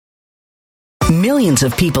Millions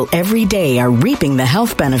of people every day are reaping the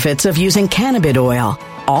health benefits of using cannabis oil,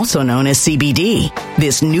 also known as CBD.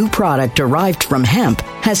 This new product derived from hemp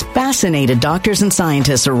has fascinated doctors and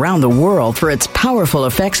scientists around the world for its powerful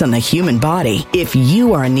effects on the human body. If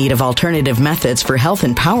you are in need of alternative methods for health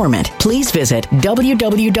empowerment, please visit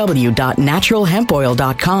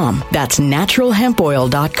www.naturalhempoil.com. That's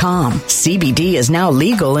naturalhempoil.com. CBD is now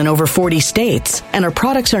legal in over 40 states, and our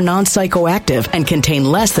products are non-psychoactive and contain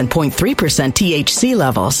less than 0.3% THC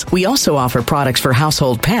levels. We also offer products for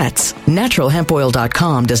household pets.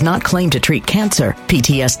 Naturalhempoil.com does not claim to treat cancer,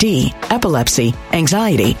 PTSD, epilepsy,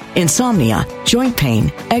 anxiety, insomnia, joint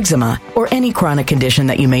pain, eczema, or any chronic condition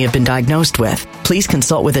that you may have been diagnosed with. Please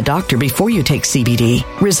consult with a doctor before you take CBD.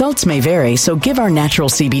 Results may vary, so give our natural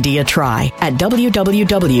CBD a try at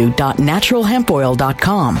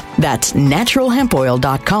www.naturalhempoil.com. That's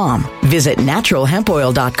naturalhempoil.com. Visit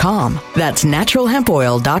naturalhempoil.com. That's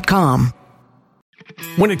naturalhempoil.com.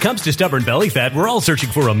 When it comes to stubborn belly fat, we're all searching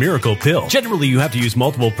for a miracle pill. Generally, you have to use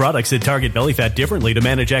multiple products that target belly fat differently to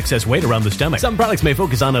manage excess weight around the stomach. Some products may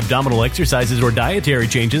focus on abdominal exercises or dietary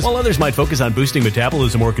changes, while others might focus on boosting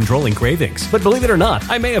metabolism or controlling cravings. But believe it or not,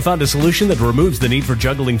 I may have found a solution that removes the need for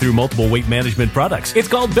juggling through multiple weight management products. It's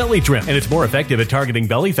called Belly Trim, and it's more effective at targeting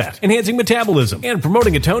belly fat, enhancing metabolism, and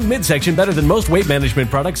promoting a toned midsection better than most weight management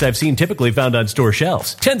products I've seen typically found on store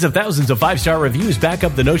shelves. Tens of thousands of 5-star reviews back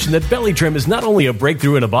up the notion that Belly Trim is not only a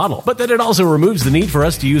breakthrough in a bottle, but that it also removes the need for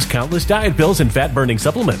us to use countless diet pills and fat-burning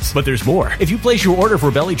supplements. But there's more. If you place your order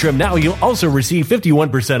for Belly Trim now, you'll also receive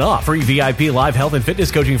 51% off, free VIP live health and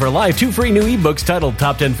fitness coaching for life, 2 free new ebooks titled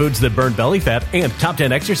Top 10 Foods That Burn Belly Fat and Top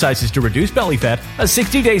 10 Exercises to Reduce Belly Fat, a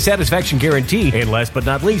 60-day satisfaction guarantee, and last but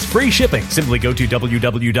not least, free shipping. Simply go to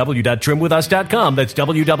www.trimwithus.com. That's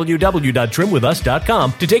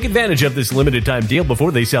www.trimwithus.com to take advantage of this limited time deal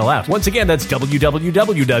before they sell out. Once again, that's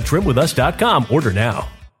www.trimwithus.com. Order now.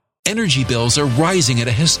 Energy bills are rising at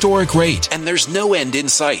a historic rate, and there's no end in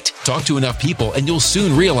sight. Talk to enough people, and you'll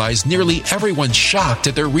soon realize nearly everyone's shocked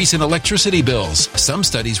at their recent electricity bills. Some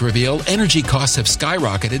studies reveal energy costs have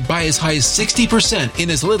skyrocketed by as high as 60%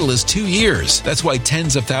 in as little as 2 years. That's why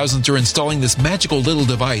tens of thousands are installing this magical little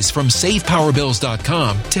device from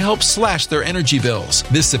SavePowerBills.com to help slash their energy bills.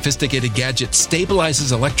 This sophisticated gadget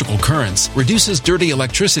stabilizes electrical currents, reduces dirty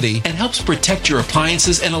electricity, and helps protect your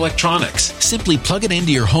appliances and electronics. Simply plug it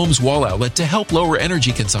into your home's wall outlet to help lower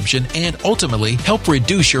energy consumption and ultimately help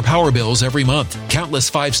reduce your power bills every month.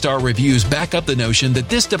 Countless 5-star reviews back up the notion that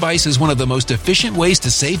this device is one of the most efficient ways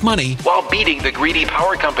to save money while beating the greedy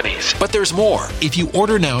power companies. But there's more. If you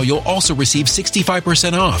order now, you'll also receive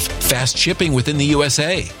 65% off, fast shipping within the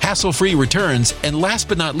USA, hassle-free returns, and last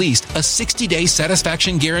but not least, a 60-day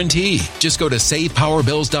satisfaction guarantee. Just go to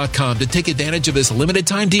SavePowerBills.com to take advantage of this limited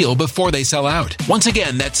time deal before they sell out. Once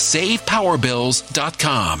again, that's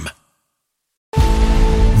SavePowerBills.com.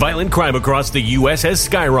 Violent crime across the U.S. has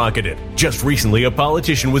skyrocketed. Just recently, a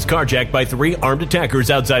politician was carjacked by 3 armed attackers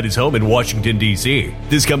outside his home in Washington, D.C.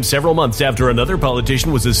 This comes several months after another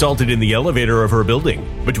politician was assaulted in the elevator of her building.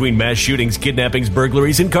 Between mass shootings, kidnappings,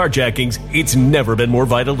 burglaries, and carjackings, it's never been more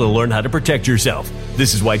vital to learn how to protect yourself.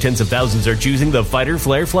 This is why tens of thousands are choosing the Fighter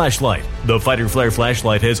Flare flashlight. The Fighter Flare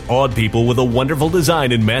flashlight has awed people with a wonderful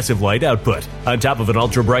design and massive light output. On top of an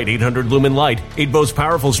ultra-bright 800-lumen light, it boasts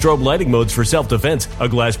powerful strobe lighting modes for self-defense, a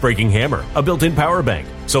glass-breaking hammer, a built-in power bank,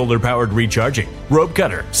 solar-powered recharging, rope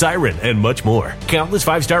cutter, siren, and much more. Countless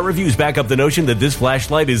 5-star reviews back up the notion that this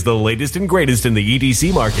flashlight is the latest and greatest in the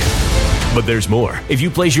EDC market. But there's more. If you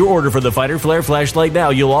place your order for the Fighter Flare flashlight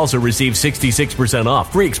now, you'll also receive 66%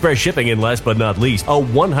 off, free express shipping, and last but not least, a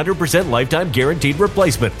 100% lifetime guaranteed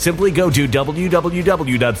replacement. Simply go to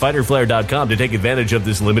www.fighterflare.com to take advantage of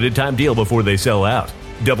this limited time deal before they sell out.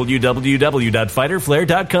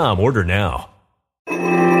 www.fighterflare.com. Order now.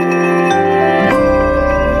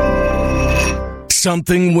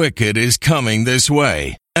 Something wicked is coming this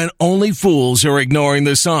way, and only fools are ignoring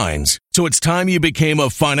the signs. So it's time you became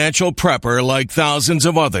a financial prepper like thousands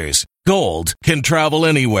of others. Gold can travel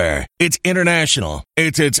anywhere. It's international.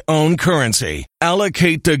 It's its own currency.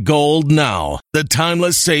 Allocate to gold now, the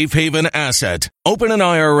timeless safe haven asset. Open an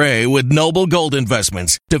IRA with Noble Gold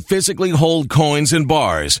Investments to physically hold coins and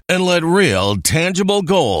bars and let real, tangible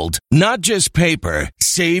gold, not just paper,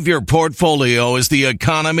 Save your portfolio as the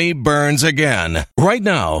economy burns again. Right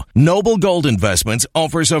now, Noble Gold Investments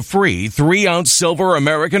offers a free 3-ounce silver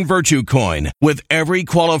American Virtue coin with every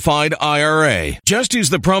qualified IRA. Just use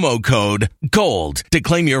the promo code GOLD to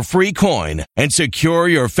claim your free coin and secure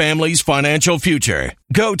your family's financial future.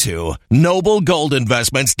 Go to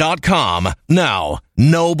noblegoldinvestments.com now.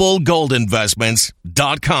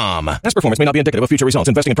 noblegoldinvestments.com. Past performance may not be indicative of future results.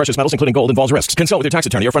 Investing in precious metals, including gold, involves risks. Consult with your tax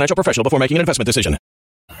attorney or financial professional before making an investment decision.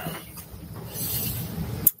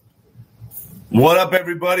 What up,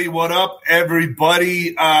 everybody? What up,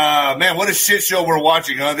 everybody? Man, what a shit show we're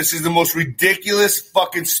watching, huh? This is the most ridiculous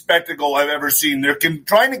fucking spectacle I've ever seen. They're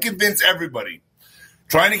trying to convince everybody.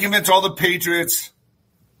 Trying to convince all the patriots.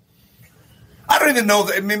 I don't even know,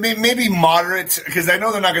 maybe moderates, because I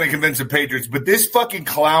know they're not going to convince the patriots, but this fucking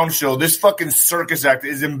clown show, this fucking circus act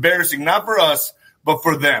is embarrassing, not for us, but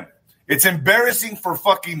for them. It's embarrassing for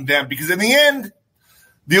fucking them, because in the end,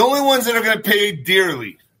 the only ones that are going to pay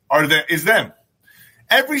dearly is them.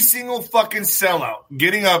 Every single fucking sellout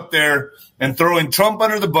getting up there and throwing Trump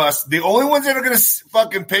under the bus, the only ones that are going to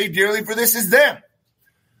fucking pay dearly for this is them.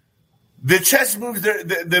 The chess moves,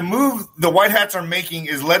 the move the White Hats are making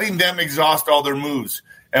is letting them exhaust all their moves.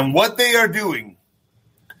 And what they are doing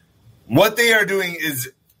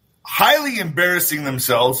is highly embarrassing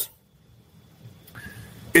themselves.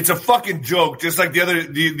 It's a fucking joke, just like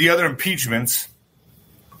the other impeachments.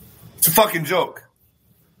 It's a fucking joke.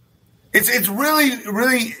 It's really,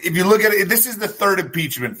 if you look at it, this is the third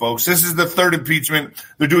impeachment, folks. This is the third impeachment.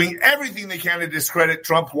 They're doing everything they can to discredit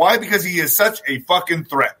Trump. Why? Because he is such a fucking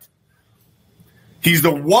threat. He's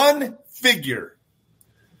the one figure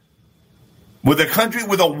with a country,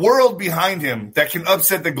 with a world behind him that can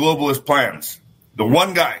upset the globalist plans. The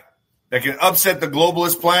one guy that can upset the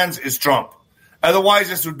globalist plans is Trump. Otherwise,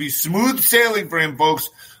 this would be smooth sailing for him, folks.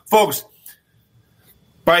 Folks,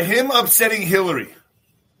 by him upsetting Hillary,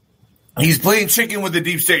 he's playing chicken with the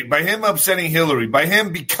deep state. By him upsetting Hillary, by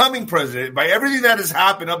him becoming president, by everything that has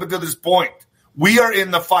happened up until this point, we are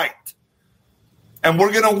in the fight. And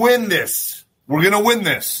we're going to win this. We're going to win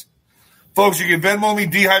this. Folks, you can Venmo me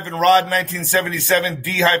D-Rod 1977,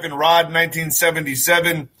 D-Rod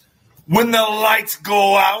 1977. When the lights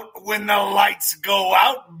go out,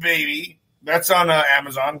 baby. That's on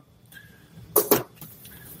Amazon.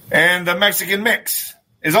 And the Mexican Mix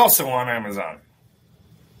is also on Amazon.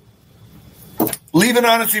 Leave an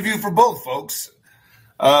honest review for both, folks.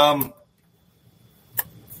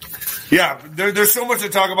 Yeah, there's so much to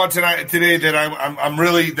talk about today that I'm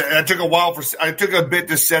really. I took a bit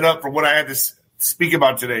to set up for what I had to speak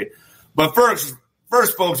about today. But first,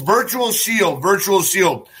 folks, Virtual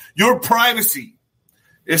Shield. Your privacy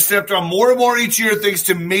is stepped on more and more each year thanks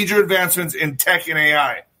to major advancements in tech and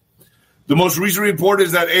AI. The most recent report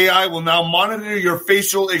is that AI will now monitor your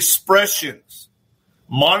facial expressions.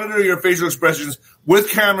 With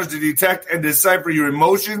cameras to detect and decipher your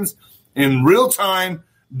emotions in real time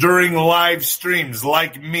during live streams,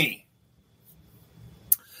 like me.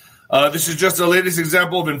 This is just the latest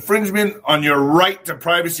example of infringement on your right to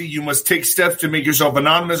privacy. You must take steps to make yourself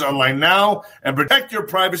anonymous online now and protect your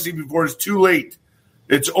privacy before it's too late.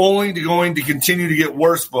 It's only going to continue to get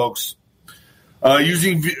worse, folks.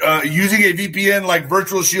 Using a VPN like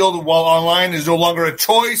Virtual Shield while online is no longer a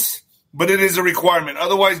choice, but it is a requirement.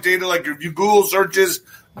 Otherwise, data like your Google searches,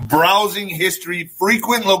 browsing history,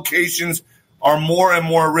 frequent locations are more and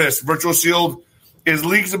more risk. Virtual Shield is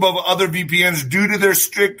leagues above other VPNs due to their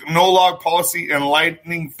strict no-log policy and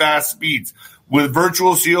lightning-fast speeds. With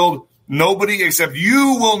Virtual Shield, nobody except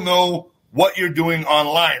you will know what you're doing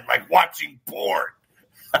online, like watching porn.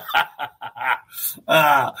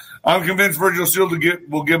 I'm convinced Virtual Shield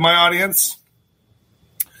will give my audience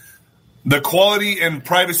the quality and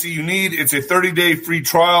privacy you need. It's a 30-day free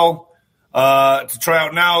trial to try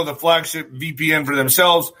out now, the flagship VPN for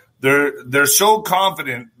themselves. They're so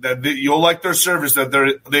confident that you'll like their service that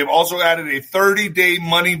they've also added a 30-day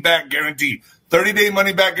money-back guarantee. 30-day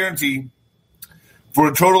money-back guarantee for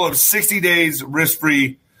a total of 60 days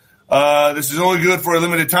risk-free. This is only good for a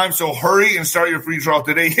limited time, so hurry and start your free trial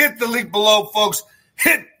today. Hit the link below, folks.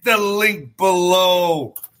 Hit the link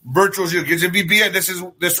below. Virtual Shield gives you VPN.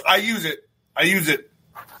 This. I use it.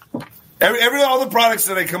 All the products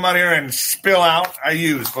that I come out here and spill out, I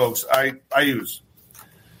use, folks. I use.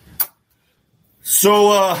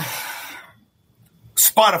 So,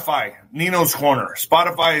 Spotify, Nino's Corner.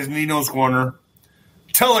 Spotify is Nino's Corner.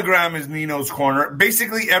 Telegram is Nino's Corner.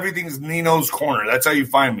 Basically, everything's Nino's Corner. That's how you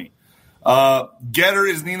find me. Getter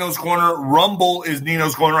is Nino's Corner. Rumble is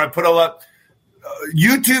Nino's Corner. I put a lot.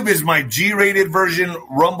 YouTube is my G-rated version.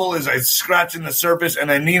 Rumble is I scratching the surface, and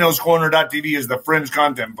then Nino'sCorner.tv is the fringe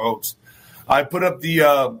content, folks. I put up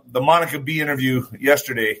the Monica B interview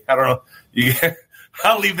yesterday. I don't know.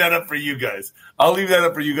 I'll leave that up for you guys. I'll leave that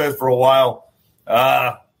up for you guys for a while.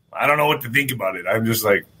 I don't know what to think about it. I'm just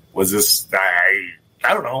like, was this?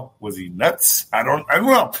 I don't know. Was he nuts? I don't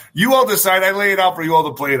know. You all decide. I lay it out for you all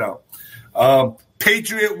to play it out.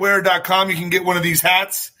 PatriotWear.com. You can get one of these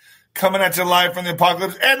hats coming at you live from the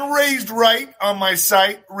apocalypse and Raised Right on my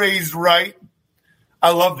site. Raised Right.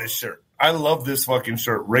 I love this shirt. I love this fucking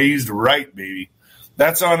shirt. Raised Right, baby.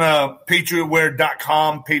 That's on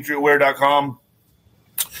PatriotWear.com. PatriotWear.com.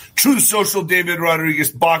 Truth Social, David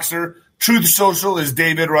Rodriguez Boxer. Truth Social is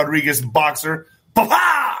David Rodriguez Boxer.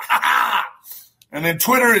 Ha-ha! And then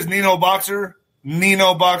Twitter is Nino Boxer.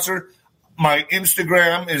 Nino Boxer. My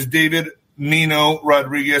Instagram is David Nino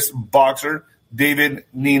Rodriguez Boxer. David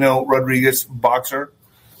Nino Rodriguez Boxer.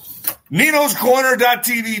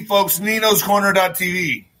 Nino'sCorner.tv, folks.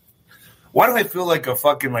 Nino'sCorner.tv. Why do I feel like a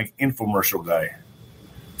fucking like infomercial guy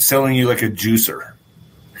selling you like a juicer?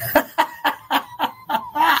 What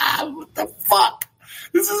the fuck?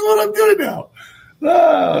 This is what I'm doing now.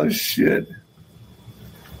 Oh, shit.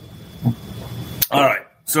 All right.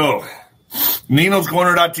 So,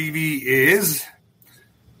 Nino'sCorner.tv is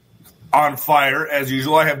on fire, as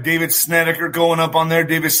usual. I have David Snedeker going up on there.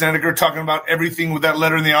 David Snedeker talking about everything with that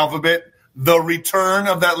letter in the alphabet. The return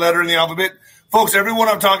of that letter in the alphabet. Folks, everyone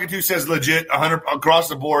I'm talking to says legit, 100 across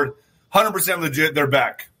the board, 100% legit. They're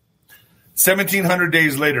back. 1,700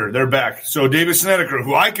 days later, they're back. So David Snedeker,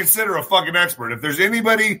 who I consider a fucking expert, if there's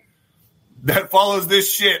anybody that follows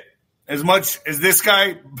this shit as much as this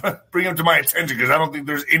guy, bring him to my attention, because I don't think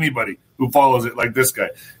there's anybody who follows it like this guy.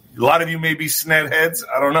 A lot of you may be Sned heads.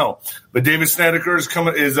 I don't know. But David Snedeker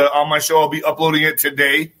is on my show. I'll be uploading it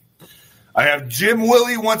today. I have Jim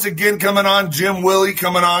Willie once again coming on. Jim Willie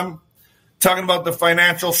coming on, talking about the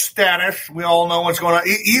financial status. We all know what's going on.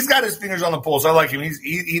 He's got his fingers on the pulse. I like him.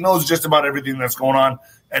 He knows just about everything that's going on.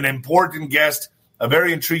 An important guest, a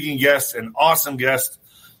very intriguing guest, an awesome guest.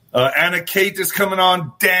 Anna Kate is coming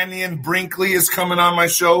on. Daniel Brinkley is coming on my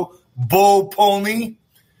show. Bo Pony.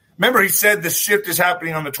 Remember, he said the shift is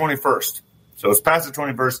happening on the 21st. So it's past the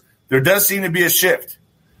 21st. There does seem to be a shift,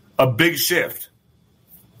 a big shift.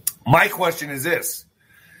 My question is this.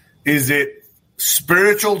 Is it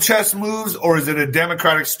spiritual chess moves, or is it a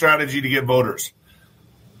Democratic strategy to get voters?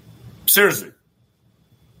 Seriously.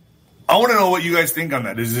 I want to know what you guys think on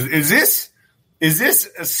that. Is this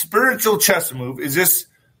a spiritual chess move?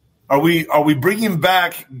 Are we bringing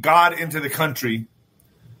back God into the country?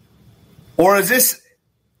 Or is this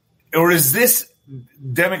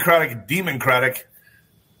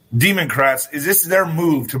Democrats, is this their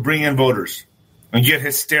move to bring in voters and get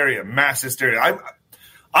hysteria, mass hysteria?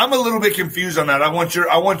 I'm a little bit confused on that. I want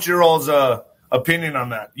your all's opinion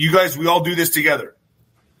on that. You guys, we all do this together.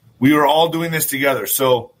 We are all doing this together.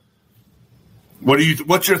 So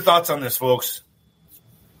what's your thoughts on this, folks?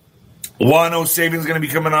 Wano Saban's going to be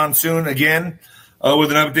coming on soon again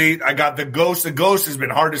with an update. I got the Ghost. The Ghost has been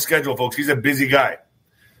hard to schedule, folks. He's a busy guy.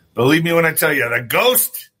 Believe me when I tell you, the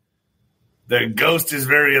Ghost is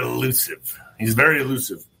very elusive. He's very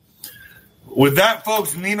elusive. With that,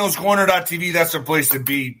 folks, Nino'sCorner.tv, that's the place to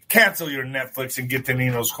be. Cancel your Netflix and get to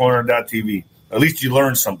Nino'sCorner.tv. At least you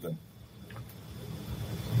learned something.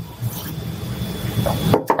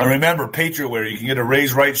 And remember, Patriot Wear. You can get a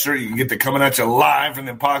Raised Right shirt. You can get the Coming At You Live from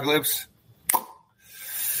the Apocalypse.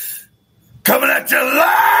 Coming at you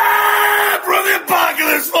live from the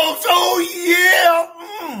Apocalypse, folks. Oh, yeah.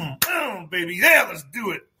 Baby, yeah, let's do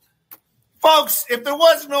it. Folks, if there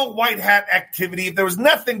was no white hat activity, if there was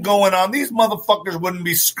nothing going on, these motherfuckers wouldn't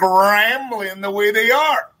be scrambling the way they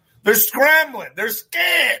are. They're scrambling. They're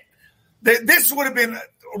scared. This would have been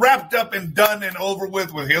wrapped up and done and over with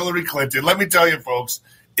Hillary Clinton. Let me tell you, folks,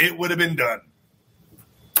 it would have been done.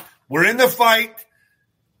 We're in the fight.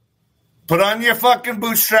 Put on your fucking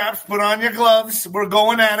bootstraps. Put on your gloves. We're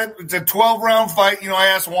going at it. It's a 12-round fight. You know, I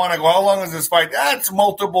asked Juan, I go, how long is this fight? It's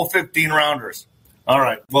multiple 15-rounders. All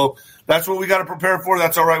right. Well, that's what we got to prepare for.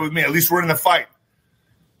 That's all right with me. At least we're in the fight.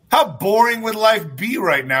 How boring would life be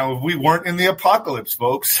right now if we weren't in the apocalypse,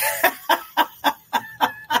 folks? We're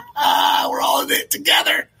all in it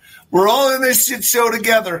together. We're all in this shit show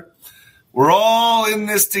together. We're all in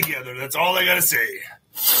this together. That's all I got to say.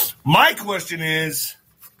 My question is,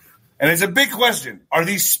 and it's a big question, are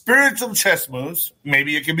these spiritual chess moves?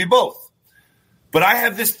 Maybe it could be both. But I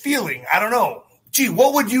have this feeling, I don't know. Gee,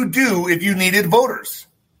 what would you do if you needed voters?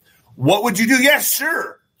 What would you do? Yes,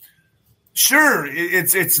 sure. Sure,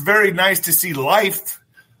 it's very nice to see life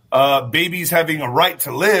babies having a right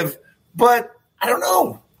to live. But I don't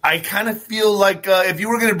know. I kind of feel like if you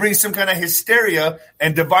were going to bring some kind of hysteria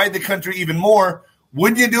and divide the country even more,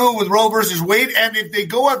 wouldn't you do it with Roe versus Wade? And if they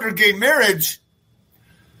go after gay marriage,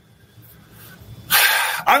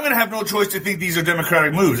 I'm going to have no choice to think these are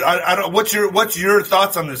democratic moves. I don't. What's your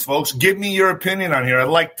thoughts on this, folks? Give me your opinion on here. I'd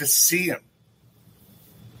like to see them.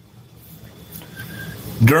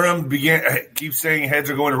 Durham keeps saying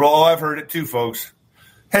heads are going to roll. Oh, I've heard it too, folks.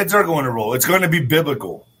 Heads are going to roll. It's going to be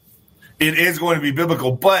biblical. It is going to be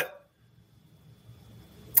biblical. But,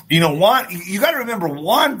 you got to remember,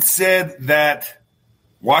 Juan said that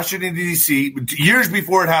Washington, D.C., years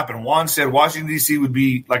before it happened, Juan said Washington, D.C. would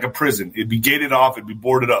be like a prison. It'd be gated off. It'd be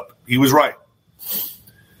boarded up. He was right.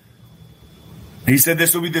 He said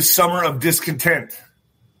this will be the summer of discontent.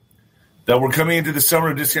 That we're coming into the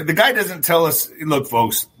summer of discontent. The guy doesn't tell us, look,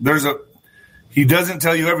 folks, he doesn't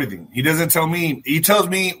tell you everything. He doesn't tell me. He tells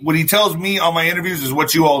me, what he tells me on my interviews is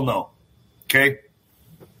what you all know. Okay?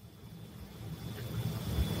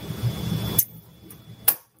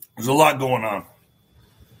 There's a lot going on.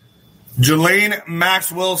 Ghislaine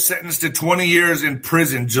Maxwell sentenced to 20 years in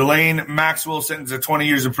prison. Ghislaine Maxwell sentenced to 20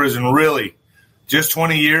 years in prison. Really? Just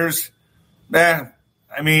 20 years?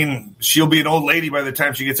 She'll be an old lady by the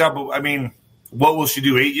time she gets out. But, what will she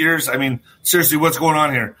do, 8 years? Seriously, what's going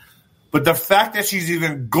on here? But the fact that she's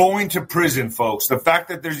even going to prison, folks, the fact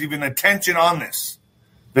that there's even attention on this,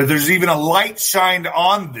 that there's even a light shined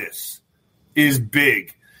on this is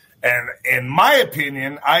big. And in my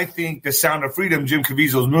opinion, I think The Sound of Freedom, Jim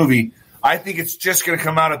Caviezel's movie, I think it's just going to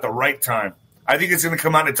come out at the right time. I think it's going to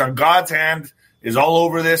come out. It's on God's hand, is all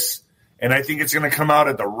over this. And I think it's going to come out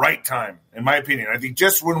at the right time, in my opinion. I think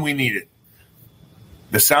just when we need it.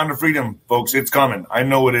 The Sound of Freedom, folks, it's coming. I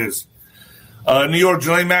know it is. New York,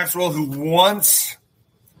 Ghislaine Maxwell, who once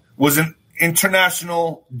was an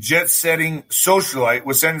international jet-setting socialite,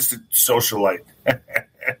 was sentenced to socialite.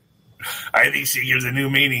 I think she gives a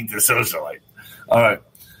new meaning to socialite. All right.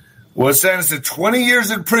 Was sentenced to 20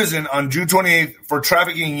 years in prison on June 28th for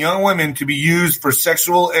trafficking young women to be used for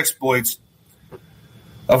sexual exploits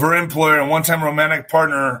of her employer and one-time romantic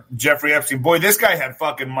partner, Jeffrey Epstein. Boy, this guy had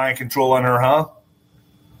fucking mind control on her, huh?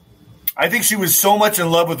 I think she was so much in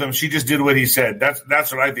love with him, she just did what he said.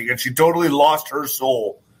 That's what I think. And she totally lost her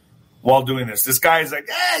soul while doing this. This guy is like,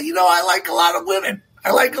 I like a lot of women.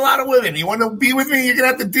 I like a lot of women. You want to be with me? You're going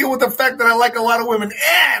to have to deal with the fact that I like a lot of women.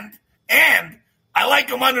 And I like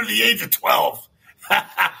them under the age of 12.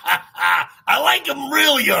 I like them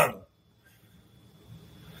real young.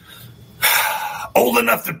 Old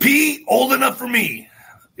enough to pee, old enough for me,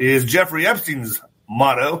 is Jeffrey Epstein's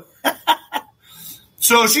motto.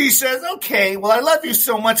 So she says, okay, well, I love you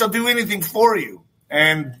so much, I'll do anything for you.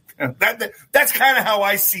 And that's kind of how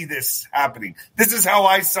I see this happening. This is how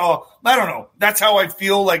I saw, I don't know, that's how I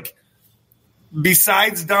feel like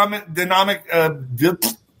besides demonic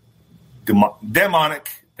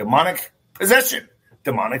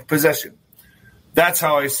possession. That's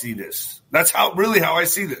how I see this. That's how I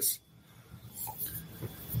see this.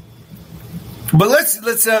 But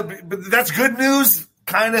but that's good news.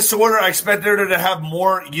 Kind of, sort of. I expect her to have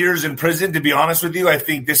more years in prison, to be honest with you. I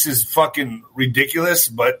think this is fucking ridiculous,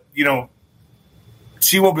 but,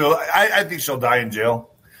 she won't be able I think she'll die in jail.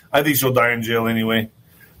 I think she'll die in jail anyway.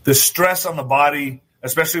 The stress on the body,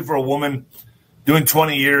 especially for a woman, doing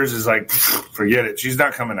 20 years is like, forget it. She's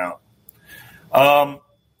not coming out.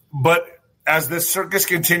 But as this circus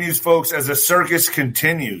continues, folks,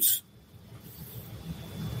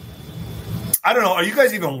 I don't know. Are you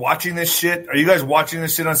guys even watching this shit? Are you guys watching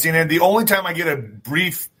this shit on CNN? The only time I get a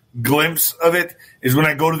brief glimpse of it is when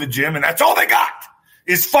I go to the gym, and that's all they got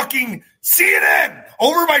is fucking CNN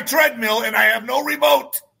over my treadmill, and I have no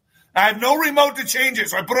remote. I have no remote to change it.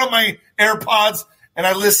 So I put on my AirPods, and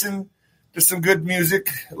I listen to some good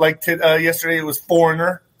music. Like yesterday, it was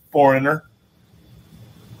Foreigner. I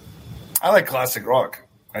like classic rock.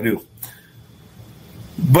 I do.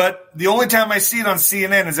 But the only time I see it on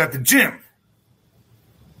CNN is at the gym.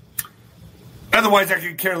 Otherwise, I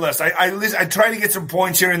could care less. I try to get some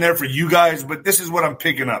points here and there for you guys, but this is what I'm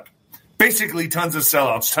picking up. Basically, tons of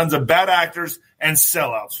sellouts, tons of bad actors and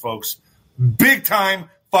sellouts, folks. Big time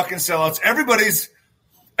fucking sellouts. Everybody's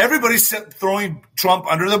throwing Trump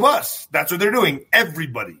under the bus. That's what they're doing.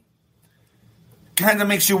 Everybody. Kind of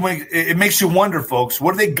makes you wonder, folks.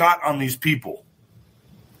 What do they got on these people?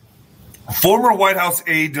 Former White House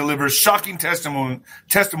aide delivers shocking testimony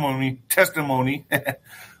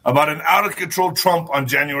about an out-of-control Trump on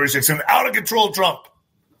January 6th. An out-of-control Trump.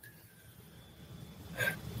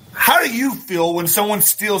 How do you feel when someone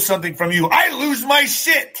steals something from you? I lose my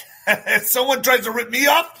shit. If someone tries to rip me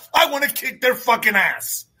off, I want to kick their fucking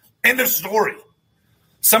ass. End of story.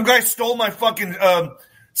 Some guy stole my fucking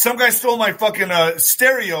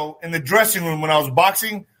stereo in the dressing room when I was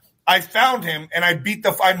boxing. I found him and I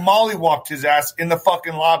mollywalked his ass in the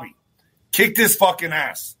fucking lobby. Kicked his fucking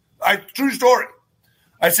ass. True story.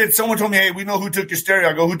 I said, someone told me, hey, we know who took your stereo.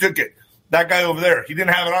 I go, who took it? That guy over there. He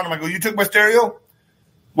didn't have it on him. I go, you took my stereo?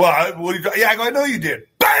 Well, what do you yeah, I go, I know you did.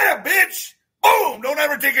 Bam, bitch. Boom. Don't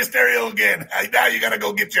ever take a stereo again. Now you got to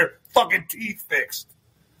go get your fucking teeth fixed.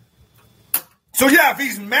 So, yeah, if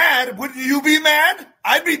he's mad, wouldn't you be mad?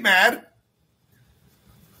 I'd be mad.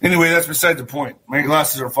 Anyway, that's beside the point. My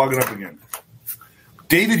glasses are fogging up again.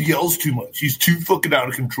 David yells too much. He's too fucking out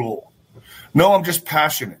of control. No, I'm just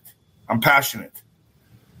passionate. I'm passionate.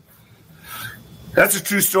 That's a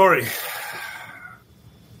true story.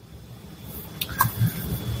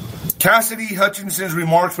 Cassidy Hutchinson's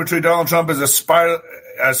remarks portray Donald Trump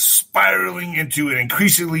as spiraling into an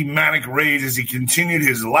increasingly manic rage as he continued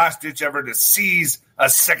his last-ditch effort to seize a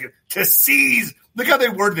second. Look how they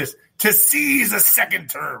word this. To seize a second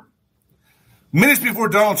term. Minutes before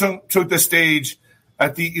Donald Trump took the stage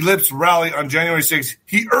at the Ellipse rally on January 6th,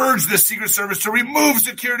 he urged the Secret Service to remove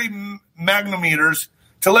security magnometers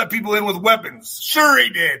to let people in with weapons. Sure he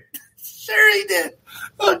did.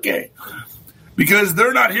 Okay. Because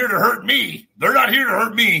they're not here to hurt me.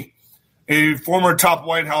 A former top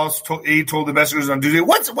White House aide told investigators on Tuesday.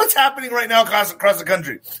 What's happening right now across the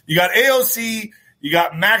country? You got AOC, you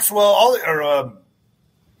got Maxwell,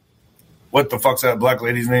 what the fuck's that black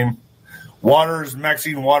lady's name?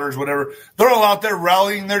 Maxine Waters, whatever. They're all out there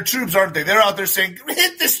rallying their troops, aren't they? They're out there saying,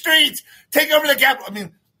 hit the streets, take over the Capitol. I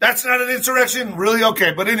mean, that's not an insurrection? Really?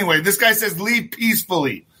 Okay. But anyway, this guy says leave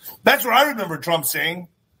peacefully. That's what I remember Trump saying.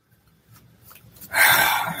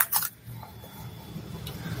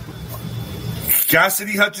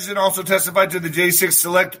 Cassidy Hutchinson also testified to the J6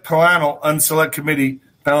 Select Unselect Committee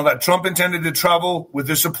panel that Trump intended to travel with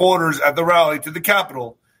his supporters at the rally to the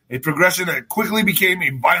Capitol, a progression that quickly became a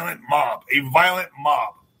violent mob. A violent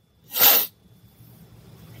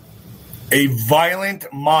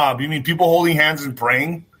mob. You mean people holding hands and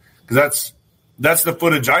praying? Because that's the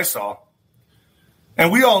footage I saw.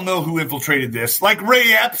 And we all know who infiltrated this. Like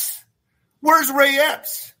Ray Epps. Where's Ray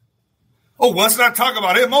Epps? Oh, let's not talk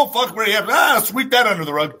about him. Oh, fuck Ray Epps. Sweep that under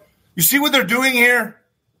the rug. You see what they're doing here?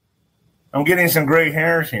 I'm getting some gray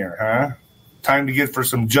hairs here, huh? Time to get for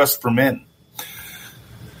some Just for Men.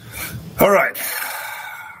 All right.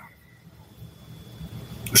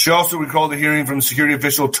 She also recalled the hearing from security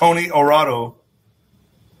official Tony Ornato,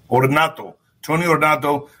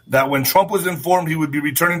 that when Trump was informed he would be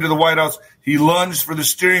returning to the White House, he lunged for the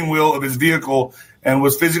steering wheel of his vehicle and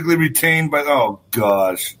was physically retained by, oh,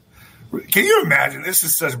 gosh. Can you imagine? This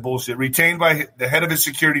is such bullshit. Retained by the head of his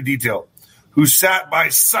security detail, who sat by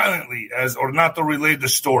silently as Ornato relayed the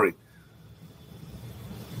story.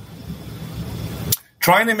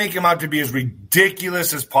 Trying to make him out to be as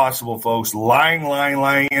ridiculous as possible, folks. Lying.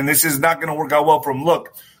 And this is not going to work out well for him.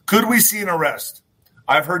 Look, could we see an arrest?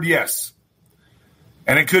 I've heard yes.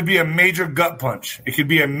 And it could be a major gut punch. It could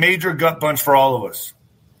be a major gut punch for all of us.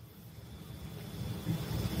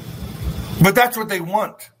 But that's what they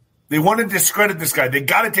want. They want to discredit this guy. They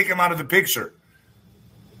got to take him out of the picture.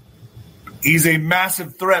 He's a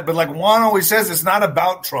massive threat. But like Juan always says, it's not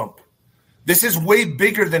about Trump. This is way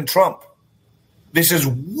bigger than Trump. But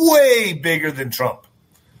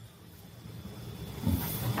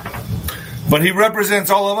he represents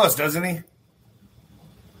all of us, doesn't he?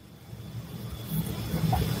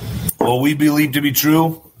 Well, we believe to be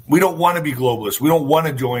true. We don't want to be globalists. We don't want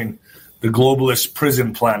to join the globalist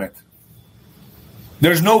prison planet.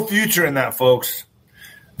 There's no future in that, folks.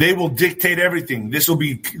 They will dictate everything. This will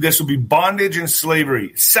be bondage and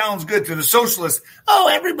slavery. Sounds good to the socialists. Oh,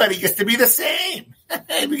 everybody gets to be the same.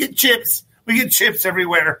 We get chips. We get chips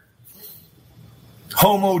everywhere.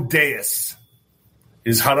 Homo Deus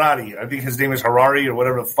is Harari. I think his name is Harari or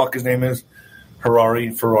whatever the fuck his name is. Harari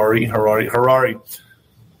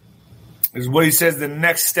is what he says the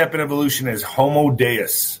next step in evolution is Homo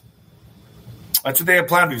Deus. That's what they have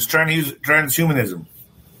planned to do. It's trying to use transhumanism.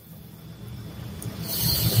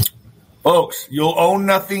 Folks, you'll own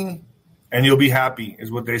nothing and you'll be happy,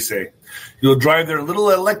 is what they say. You'll drive their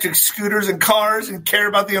little electric scooters and cars and care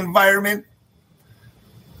about the environment.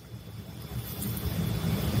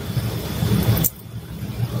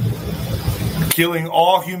 Killing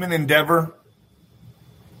all human endeavor,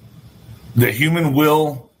 the human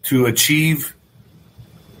will to achieve.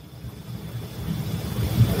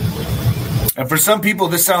 And for some people,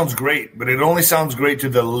 this sounds great, but it only sounds great to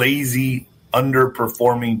the lazy,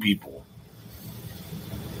 underperforming people.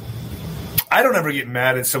 I don't ever get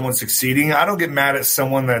mad at someone succeeding. I don't get mad at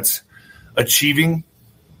someone that's achieving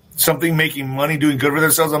something, making money, doing good for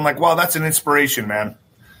themselves. I'm like, wow, that's an inspiration, man.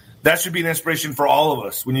 That should be an inspiration for all of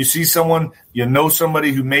us. When you see someone, you know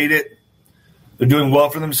somebody who made it, they're doing well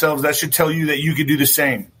for themselves, that should tell you that you could do the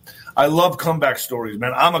same. I love comeback stories,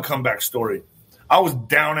 man. I'm a comeback story. I was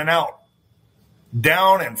down and out.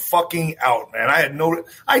 Down and fucking out, man.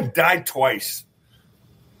 I died twice.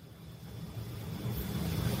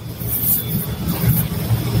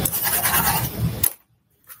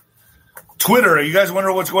 Twitter. You guys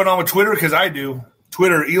wonder what's going on with Twitter? Because I do.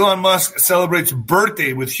 Twitter. Elon Musk celebrates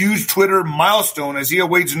birthday with huge Twitter milestone as he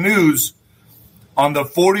awaits news on the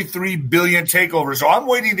 43 billion takeover. So I'm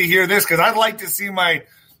waiting to hear this because I'd like to see my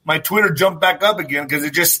Twitter jump back up again because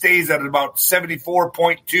it just stays at about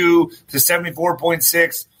 74.2 to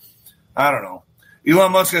 74.6. I don't know.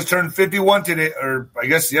 Elon Musk has turned 51 today, or I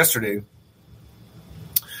guess yesterday.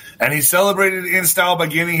 And he celebrated in style by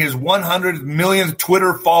gaining his 100 millionth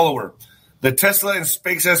Twitter follower. The Tesla and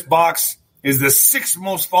SpaceX box is the 6th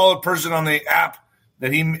most followed person on the app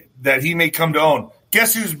that he may come to own.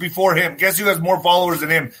 Guess who's before him? Guess who has more followers than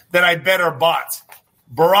him that I bet are bots?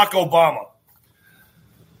 Barack Obama.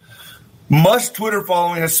 Musk's Twitter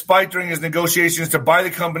following has spiked during his negotiations to buy the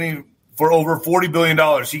company for over $40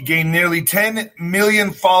 billion. He gained nearly 10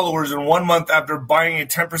 million followers in 1 month after buying a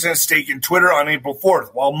 10% stake in Twitter on April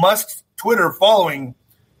 4th. While Musk's Twitter following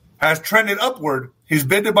has trended upward, his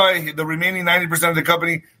bid to buy the remaining 90% of the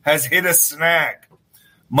company has hit a snag.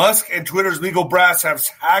 Musk and Twitter's legal brass have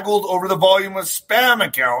haggled over the volume of spam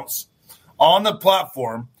accounts on the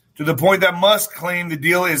platform to the point that Musk claimed the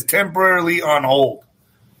deal is temporarily on hold.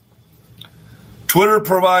 Twitter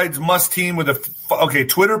provided Musk's team with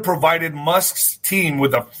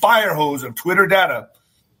a fire hose of Twitter data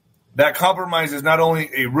that compromises not only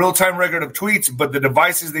a real-time record of tweets, but the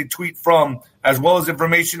devices they tweet from, as well as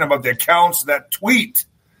information about the accounts that tweet.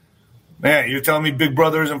 Man, you're telling me Big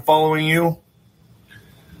Brother isn't following you?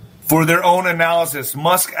 For their own analysis,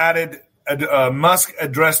 Musk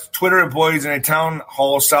addressed Twitter employees in a town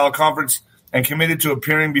hall-style conference and committed to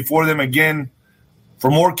appearing before them again for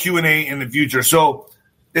more Q&A in the future. So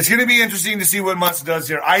it's going to be interesting to see what Musk does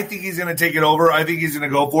here. I think he's going to take it over. I think he's going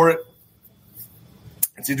to go for it.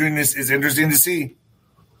 It's interesting to see.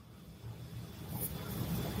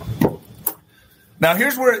 Now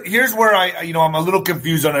here's where I'm a little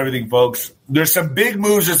confused on everything, folks. There's some big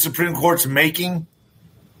moves that Supreme Court's making,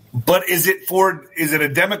 but is it a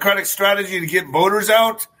Democratic strategy to get voters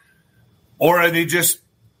out, or are they just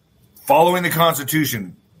following the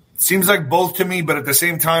Constitution? Seems like both to me, but at the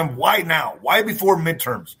same time, why now? Why before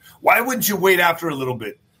midterms? Why wouldn't you wait after a little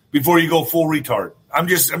bit before you go full retard? I'm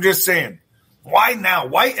just saying. Why now?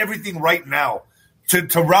 Why everything right now?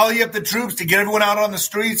 To rally up the troops, to get everyone out on the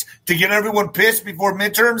streets, to get everyone pissed before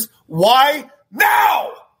midterms? Why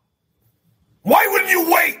now? Why wouldn't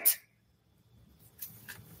you wait?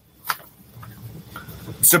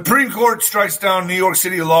 Supreme Court strikes down New York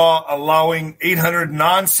City law allowing 800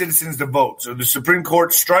 non-citizens to vote. So the Supreme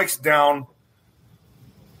Court strikes down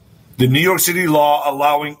the New York City law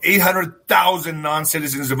allowing 800,000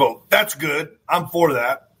 non-citizens to vote. That's good. I'm for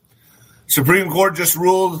that. Supreme Court just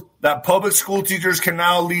ruled that public school teachers can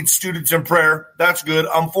now lead students in prayer. That's good.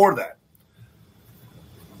 I'm for that.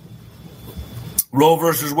 Roe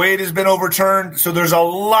versus Wade has been overturned. So there's a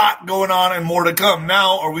lot going on and more to come.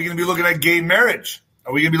 Now, are we going to be looking at gay marriage?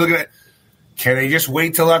 Are we going to be looking at, can they just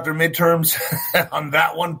wait till after midterms on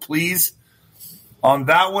that one, please? On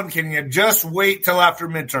that one, can you just wait till after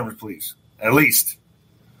midterms, please? At least.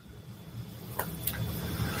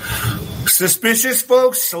 Suspicious,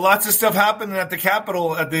 folks. Lots of stuff happened at the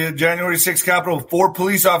Capitol, at the January 6th Capitol. 4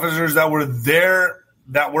 police officers that were there,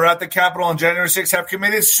 that were at the Capitol on January 6th have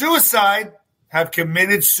committed suicide.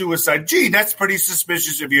 Gee, that's pretty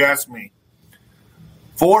suspicious if you ask me.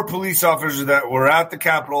 4 police officers that were at the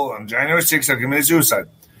Capitol on January 6th have committed suicide.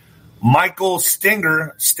 Michael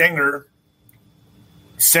Stenger,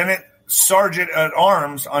 Senate Sergeant at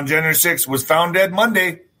Arms on January 6th, was found dead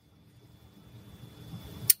Monday.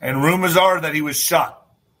 And rumors are that he was shot.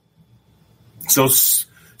 So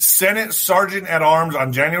Senate Sergeant at Arms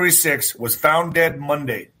on January 6th was found dead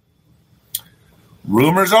Monday.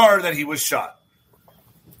 Rumors are that he was shot.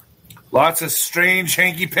 Lots of strange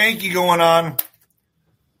hanky-panky going on.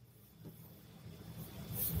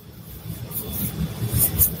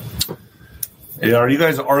 Yeah, are you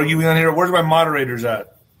guys arguing on here? Where's my moderators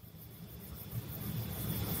at?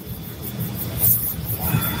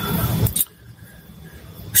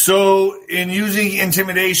 So in using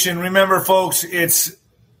intimidation, remember, folks, it's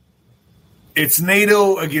It's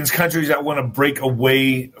NATO against countries that want to break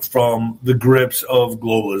away from the grips of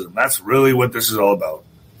globalism. That's really what this is all about.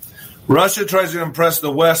 Russia tries to impress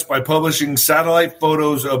the West by publishing satellite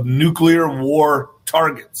photos of nuclear war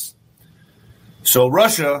targets. So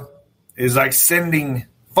Russia is like sending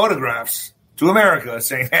photographs to America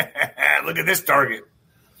saying, look at this target.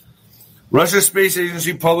 Russia's space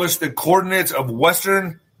agency published the coordinates of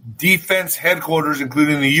Western defense headquarters,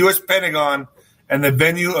 including the U.S. Pentagon and the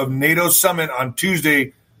venue of NATO summit on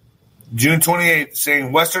Tuesday, June 28th,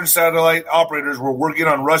 saying Western satellite operators were working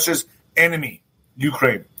on Russia's enemy,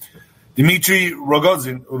 Ukraine. Dmitry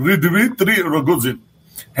Rogozin,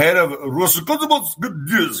 head of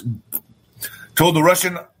Roscosmos, told the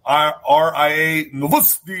Russian RIA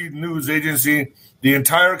Novosti news agency the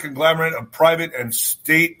entire conglomerate of private and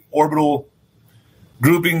state orbital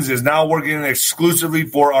groupings is now working exclusively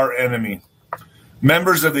for our enemy.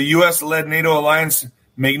 Members of the U.S.-led NATO alliance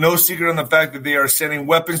make no secret on the fact that they are sending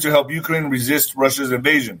weapons to help Ukraine resist Russia's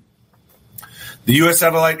invasion. The U.S.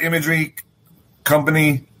 satellite imagery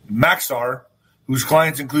company Maxar, whose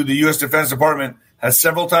clients include the U.S. Defense Department, has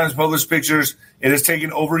several times published pictures it has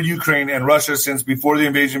taken over Ukraine and Russia since before the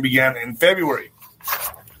invasion began in February.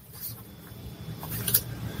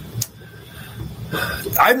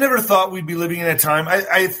 I've never thought we'd be living in a time.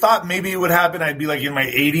 I thought maybe it would happen. I'd be like in my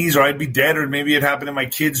 80s or I'd be dead, or maybe it happened in my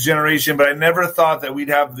kids' generation. But I never thought that we'd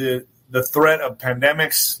have the threat of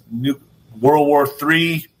pandemics, World War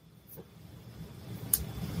III,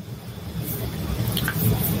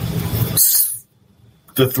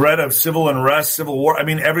 the threat of civil unrest, civil war. I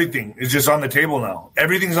mean, everything is just on the table now.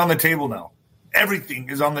 Everything's on the table now. Everything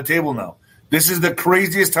is on the table now. This is the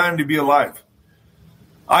craziest time to be alive.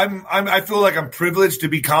 I feel like I'm privileged to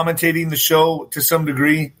be commentating the show to some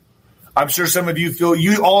degree. I'm sure some of you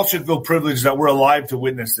all should feel privileged that we're alive to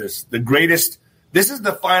witness this. This is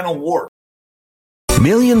the final war.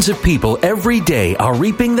 Millions of people every day are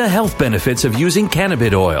reaping the health benefits of using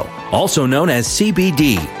cannabis oil, also known as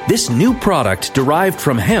CBD. This new product derived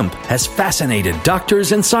from hemp has fascinated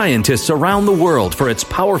doctors and scientists around the world for its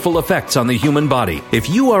powerful effects on the human body. If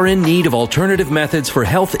you are in need of alternative methods for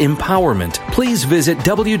health empowerment, please visit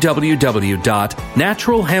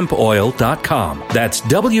www.naturalhempoil.com. That's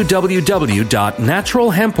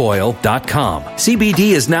www.naturalhempoil.com. CBD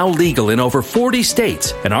is now legal in over 40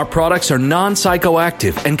 states, and our products are non-psychoactive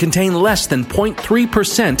and contain less than 0.3%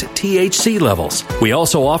 THC levels. We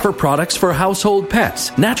also offer products for household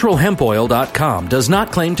pets. NaturalHempOil.com does not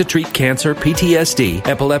claim to treat cancer, PTSD,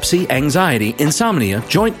 epilepsy, anxiety, insomnia,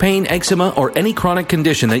 joint pain, eczema, or any chronic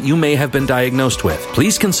condition that you may have been diagnosed with.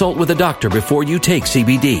 Please consult with a doctor before you take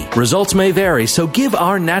CBD. Results may vary, so give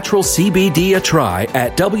our natural CBD a try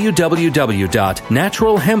at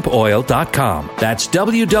www.naturalhempoil.com. That's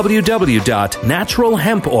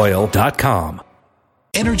www.naturalhempoil.com.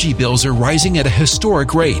 Energy bills are rising at a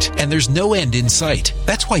historic rate, and there's no end in sight.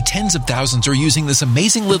 That's why tens of thousands are using this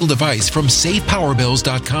amazing little device from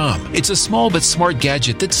SavePowerBills.com. It's a small but smart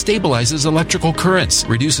gadget that stabilizes electrical currents,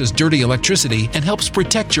 reduces dirty electricity, and helps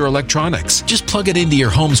protect your electronics. Just plug it into your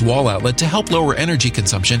home's wall outlet to help lower energy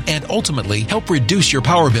consumption and ultimately help reduce your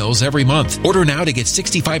power bills every month. Order now to get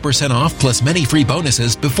 65% off plus many free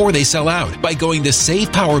bonuses before they sell out by going to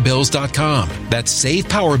SavePowerBills.com. That's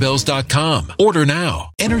SavePowerBills.com. Order now.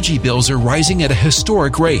 Energy bills are rising at a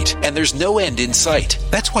historic rate, and there's no end in sight.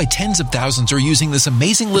 That's why tens of thousands are using this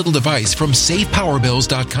amazing little device from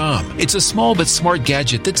SavePowerBills.com. It's a small but smart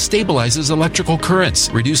gadget that stabilizes electrical currents,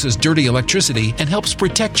 reduces dirty electricity, and helps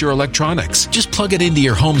protect your electronics. Just plug it into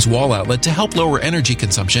your home's wall outlet to help lower energy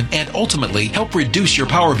consumption and ultimately help reduce your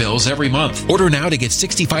power bills every month. Order now to get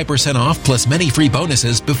 65% off plus many free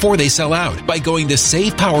bonuses before they sell out by going to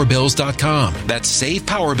SavePowerBills.com. That's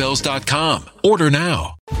SavePowerBills.com. Order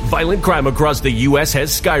now. Violent crime across the U.S.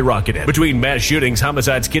 has skyrocketed. Between mass shootings,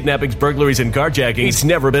 homicides, kidnappings, burglaries, and carjacking, it's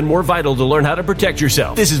never been more vital to learn how to protect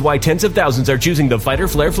yourself. This is why tens of thousands are choosing the Fighter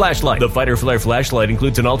Flare flashlight. The Fighter Flare flashlight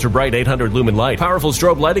includes an ultra-bright 800 lumen light, powerful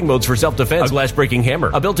strobe lighting modes for self-defense, a glass-breaking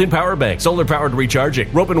hammer, a built-in power bank, solar-powered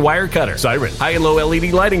recharging, rope and wire cutter, siren, high and low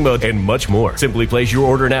LED lighting mode, and much more. Simply place your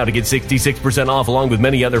order now to get 66% off along with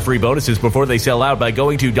many other free bonuses before they sell out by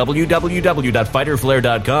going to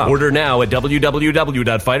www.fighterflare.com. Order now at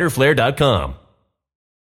www.fighterflare.com.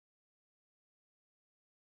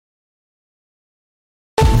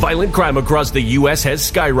 Violent crime across the U.S. has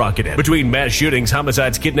skyrocketed. Between mass shootings,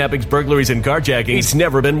 homicides, kidnappings, burglaries, and carjacking, it's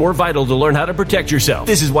never been more vital to learn how to protect yourself.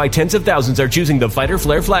 This is why tens of thousands are choosing the Fighter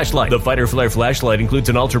Flare flashlight. The Fighter Flare flashlight includes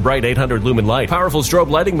an ultra-bright 800 lumen light, powerful strobe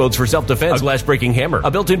lighting modes for self-defense, a glass-breaking hammer, a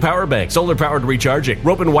built-in power bank, solar-powered recharging,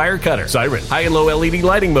 rope and wire cutter, siren, high and low LED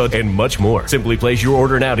lighting mode, and much more. Simply place your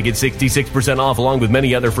order now to get 66% off along with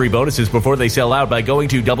many other free bonuses before they sell out by going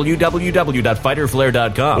to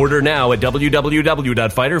www.fighterflare.com. Order now at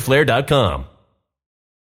www.fighterflare.com.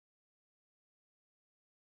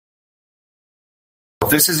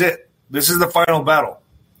 This is it. This is the final battle.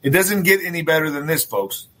 It doesn't get any better than this,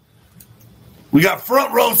 folks. We got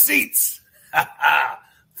front row seats.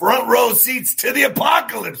 Front row seats to the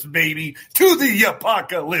apocalypse, baby. To the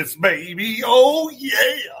apocalypse, baby. Oh,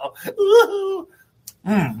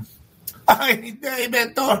 yeah. Ay,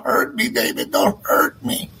 David, don't hurt me, David. Don't hurt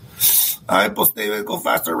me. Ay, pues, David, go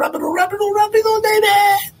faster. Rapido, David.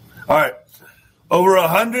 All right. Over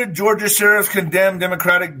 100 Georgia sheriffs condemn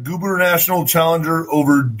Democratic gubernatorial challenger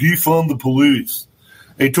over defund the police.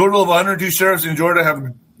 A total of 102 sheriffs in Georgia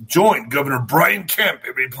have joined Governor Brian Kemp,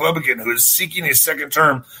 a Republican who is seeking a second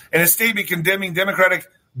term, in a statement condemning Democratic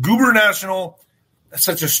gubernatorial. That's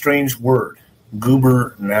such a strange word.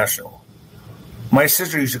 Gubernatorial. My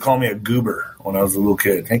sister used to call me a goober when I was a little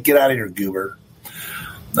kid. Hey, get out of here, goober.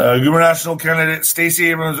 Gubernatorial candidate Stacey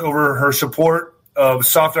Abrams over her support of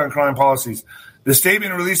soft on crime policies. The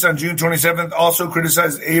statement released on June 27th also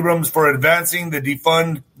criticized Abrams for advancing the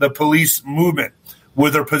defund the police movement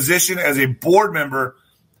with her position as a board member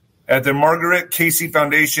at the Margaret Casey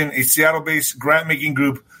Foundation, a Seattle-based grant-making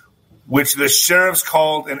group which the sheriffs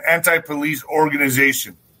called an anti-police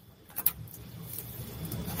organization.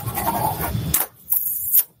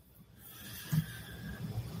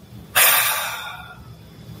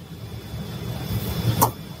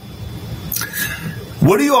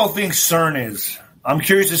 What do you all think CERN is? I'm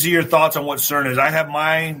curious to see your thoughts on what CERN is. I have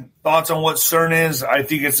my thoughts on what CERN is. I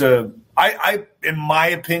think it's in my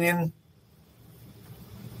opinion,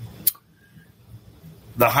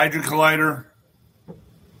 the Hadron Collider.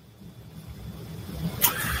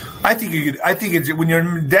 I think it's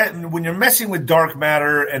when you're messing with dark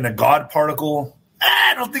matter and the God particle.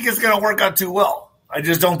 I don't think it's going to work out too well. I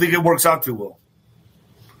just don't think it works out too well.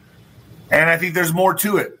 And I think there's more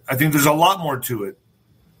to it. I think there's a lot more to it.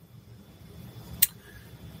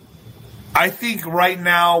 I think right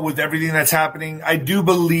now, with everything that's happening, I do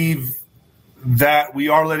believe that we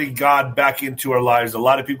are letting God back into our lives. A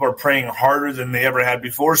lot of people are praying harder than they ever had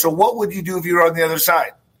before. So what would you do if you were on the other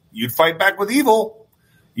side? You'd fight back with evil.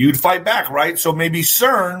 You'd fight back, right? So maybe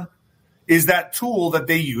CERN is that tool that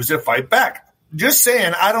they use to fight back. Just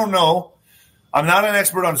saying, I don't know. I'm not an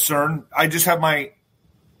expert on CERN. I just have my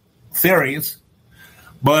theories.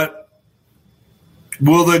 But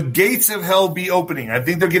will the gates of hell be opening? I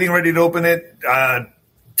think they're getting ready to open it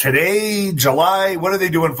today, July. What are they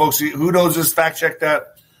doing, folks? Who knows this? Fact check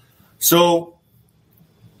that. So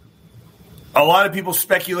a lot of people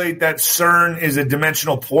speculate that CERN is a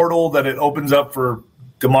dimensional portal, that it opens up for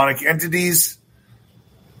demonic entities.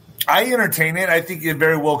 I entertain it. I think it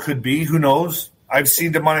very well could be. Who knows? I've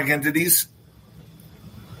seen demonic entities.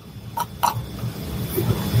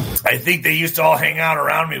 I think they used to all hang out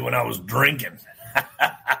around me when I was drinking.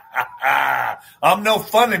 I'm no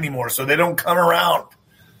fun anymore, so they don't come around.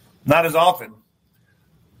 Not as often.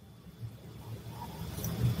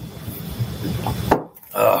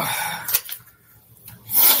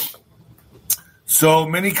 So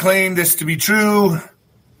many claim this to be true.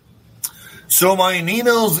 So my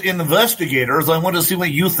emails investigators, I want to see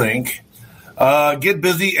what you think. Get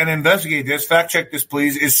busy and investigate this. Fact check this,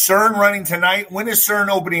 please. Is CERN running tonight? When is CERN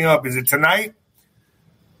opening up? Is it tonight?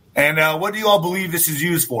 And what do you all believe this is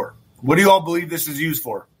used for? What do you all believe this is used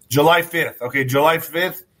for? July 5th. Okay, July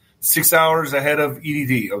 5th, 6 hours ahead of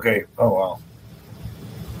EDT. Okay. Oh, wow.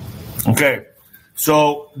 Okay.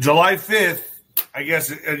 So July 5th, I guess,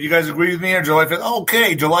 you guys agree with me on July 5th?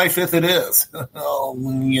 Okay, July 5th it is. Oh,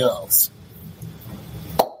 yes.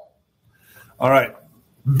 All right.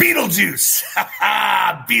 Beetlejuice.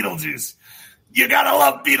 Beetlejuice. You gotta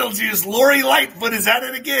love Beetlejuice. Lori Lightfoot is at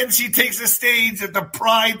it again. She takes the stage at the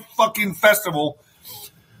Pride fucking festival.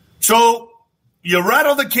 So you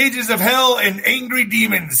rattle the cages of hell and angry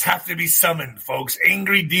demons have to be summoned, folks.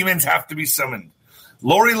 Angry demons have to be summoned.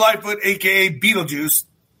 Lori Lightfoot, a.k.a. Beetlejuice,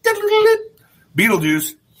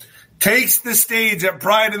 takes the stage at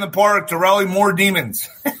Pride in the Park to rally more demons.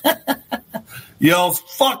 Yells,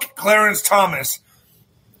 fuck Clarence Thomas.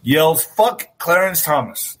 Yells, fuck Clarence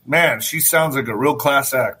Thomas. Man, she sounds like a real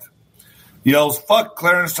class act. Yells, fuck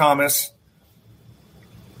Clarence Thomas.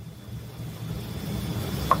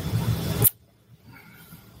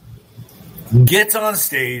 gets on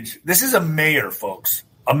stage. This is a mayor, folks.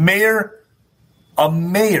 A mayor.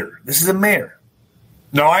 This is a mayor.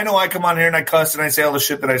 Now, I know I come on here and I cuss and I say all the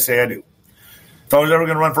shit that I say I do. If I was ever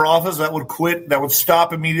going to run for office, that would quit. That would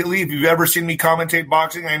stop immediately. If you've ever seen me commentate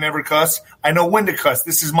boxing, I never cuss. I know when to cuss.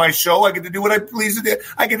 This is my show. I get to do what I please to do.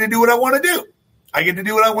 I get to do what I want to do. I get to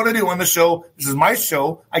do what I want to do on the show. This is my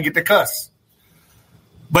show. I get to cuss.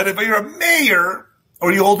 But if you're a mayor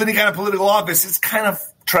or you hold any kind of political office, it's kind of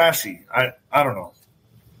trashy. I don't know.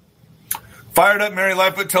 Fired up Mary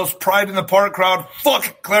Lightfoot tells Pride in the Park crowd,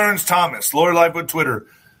 fuck Clarence Thomas. Lori Lightfoot Twitter.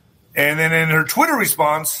 And then in her Twitter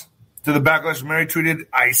response to the backlash, Mary tweeted,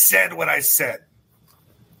 I said what I said.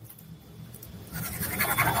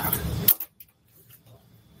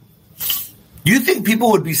 Do you think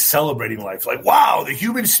people would be celebrating life? Like, wow, the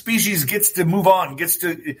human species gets to move on, gets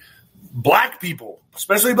to black people,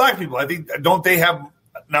 especially black people. I think, don't they have,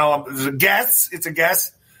 now it's a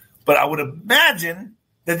guess, but I would imagine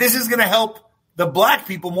that this is going to help the black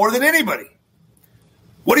people more than anybody.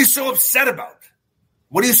 What are you so upset about?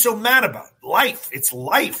 What are you so mad about? Life. It's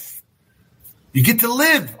life. You get to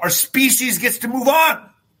live. Our species gets to move on.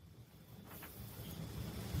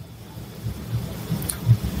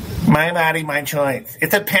 My body, my choice.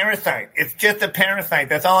 It's a parasite. It's just a parasite.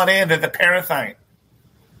 That's all it is. It's a parasite.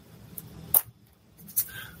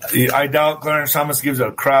 I doubt Clarence Thomas gives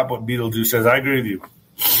a crap what Beetlejuice says. I agree with you.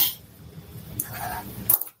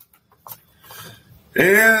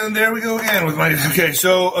 And there we go again with my, okay,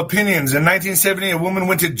 so opinions. In 1970, a woman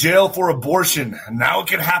went to jail for abortion. Now it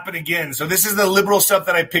can happen again. So this is the liberal stuff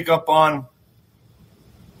that I pick up on.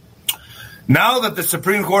 Now that the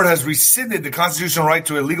Supreme Court has rescinded the constitutional right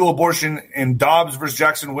to a legal abortion in Dobbs versus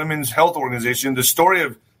Jackson Women's Health Organization, the story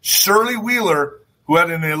of Shirley Wheeler, who had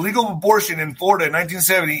an illegal abortion in Florida in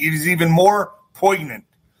 1970, is even more poignant.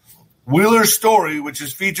 Wheeler's story, which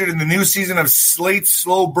is featured in the new season of Slate's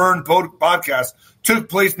Slow Burn podcast, took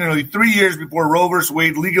place nearly 3 years before Roe v.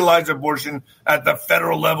 Wade legalized abortion at the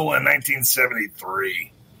federal level in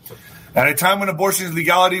 1973. At a time when abortion's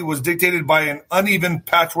legality was dictated by an uneven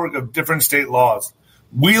patchwork of different state laws.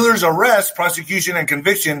 Wheeler's arrest, prosecution, and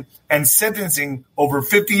conviction and sentencing over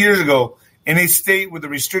 50 years ago in a state with a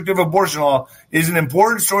restrictive abortion law is an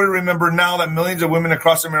important story to remember now that millions of women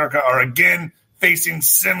across America are again facing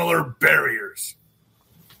similar barriers.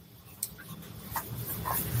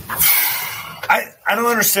 I don't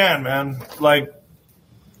understand, man. Like,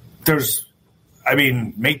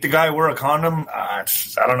 make the guy wear a condom. I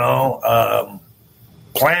don't know.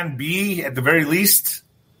 Plan B at the very least.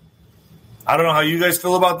 I don't know how you guys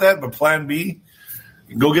feel about that, but Plan B,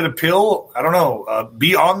 go get a pill. I don't know.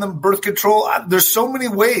 Be on the birth control. There's so many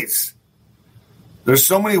ways.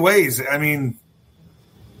 I mean,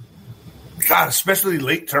 God, especially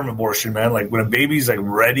late-term abortion, man. Like when a baby's like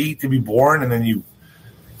ready to be born and then you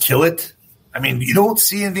kill it. I mean, you don't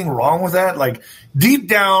see anything wrong with that. Like deep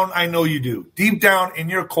down, I know you do. Deep down in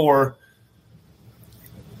your core,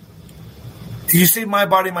 you say my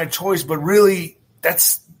body, my choice, but really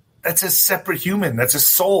that's a separate human. That's a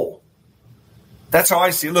soul. That's how I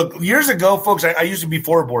see it. Look, years ago, folks, I used to be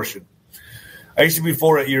for abortion. I used to be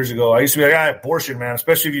for it years ago. I used to be like, abortion, man,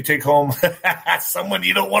 especially if you take home someone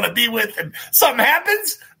you don't want to be with and something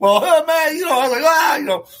happens. Well, man, I was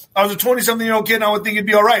like, I was a 20-something-year-old kid and I would think it'd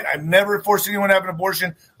be all right. I've never forced anyone to have an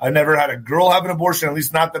abortion. I've never had a girl have an abortion, at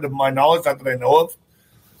least not that of my knowledge, not that I know of.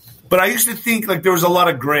 But I used to think like there was a lot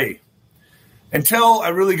of gray until I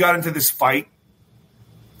really got into this fight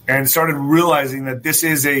and started realizing that this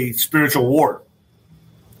is a spiritual war.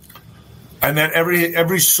 And that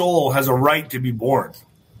every soul has a right to be born.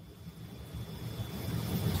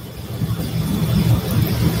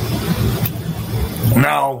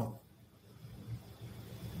 Now,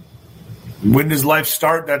 when does life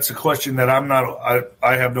start? That's a question that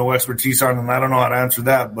I have no expertise on, and I don't know how to answer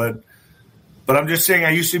that. But I'm just saying I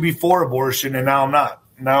used to be for abortion, and now I'm not.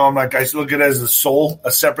 Now I'm like, I look at it as a soul,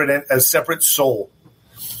 a separate soul,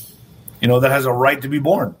 that has a right to be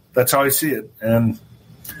born. That's how I see it. And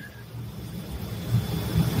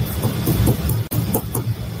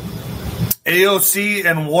AOC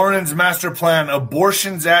and Warren's master plan,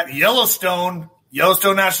 abortions at Yellowstone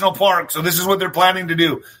National Park. So this is what they're planning to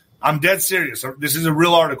do. I'm dead serious. This is a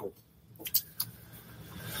real article.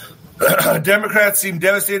 Democrats seem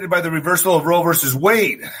devastated by the reversal of Roe versus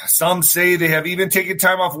Wade. Some say they have even taken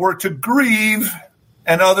time off work to grieve,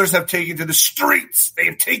 and others have taken to the streets.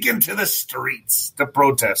 They've taken to the streets to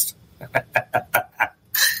protest.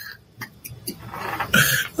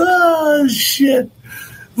 Oh, shit.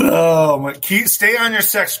 Oh, my. Stay on your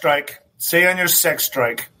sex strike. Stay on your sex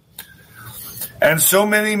strike. And so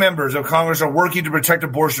many members of Congress are working to protect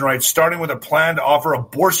abortion rights, starting with a plan to offer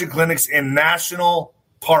abortion clinics in national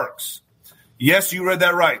parks. Yes, you read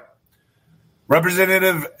that right.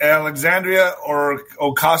 Representative Alexandria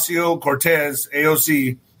Ocasio-Cortez,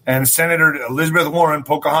 AOC, and Senator Elizabeth Warren,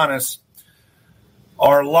 Pocahontas,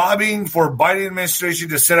 are lobbying for Biden administration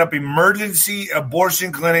to set up emergency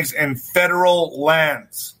abortion clinics in federal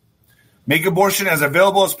lands. Make abortion as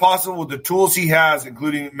available as possible with the tools he has,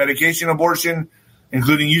 including medication abortion,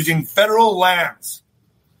 including using federal lands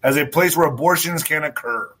as a place where abortions can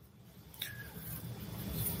occur.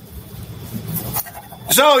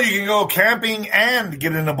 So you can go camping and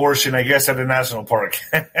get an abortion, I guess, at a national park.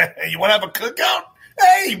 You want to have a cookout?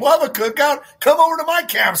 Hey, we'll have a cookout. Come over to my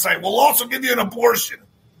campsite. We'll also give you an abortion.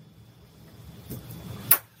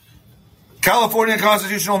 California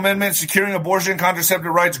constitutional amendment securing abortion and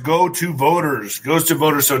contraceptive rights goes to voters.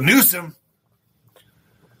 So Newsom,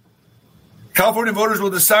 California voters will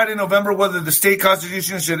decide in November whether the state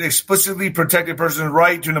constitution should explicitly protect a person's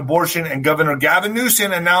right to an abortion, and Governor Gavin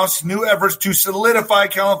Newsom announced new efforts to solidify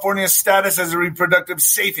California's status as a reproductive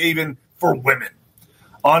safe haven for women.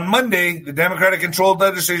 On Monday, the Democratic-controlled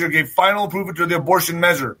legislature gave final approval to the abortion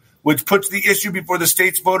measure, which puts the issue before the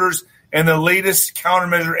state's voters and the latest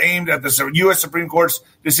countermeasure aimed at the U.S. Supreme Court's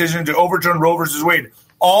decision to overturn Roe v. Wade.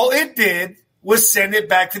 All it did was send it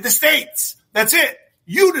back to the states. That's it.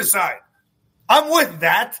 You decide. I'm with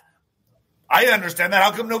that. I understand that.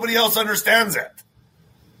 How come nobody else understands that?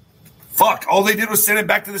 Fuck. All they did was send it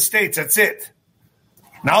back to the states. That's it.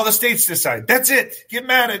 Now the states decide. That's it. Get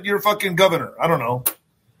mad at your fucking governor. I don't know.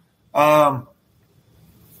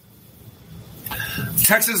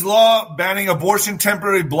 Texas law banning abortion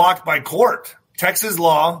temporarily blocked by court. Texas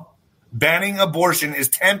law banning abortion is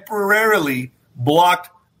temporarily blocked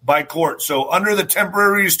by court. So under the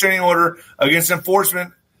temporary restraining order against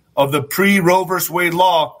enforcement of the pre-Roe v. Wade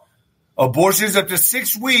law, abortions up to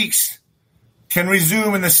 6 weeks can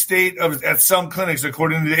resume in the state at some clinics,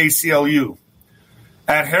 according to the ACLU.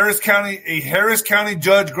 At Harris County, a Harris County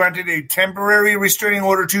judge granted a temporary restraining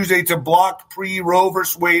order Tuesday to block pre-Roe v.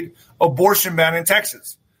 Wade abortion ban in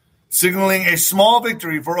Texas, signaling a small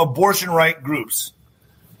victory for abortion right groups.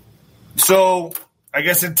 So, I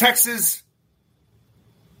guess in Texas,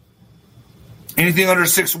 anything under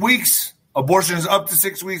 6 weeks, abortions up to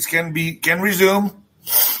 6 weeks can resume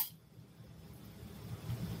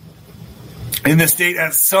in the state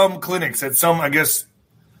at some clinics,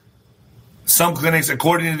 some clinics,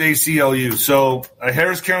 according to the ACLU. So a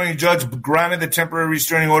Harris County judge granted the temporary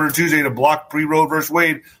restraining order Tuesday to block pre-Roe v.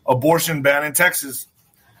 Wade abortion ban in Texas.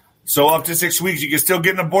 So up to 6 weeks, you can still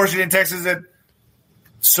get an abortion in Texas at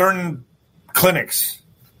certain clinics.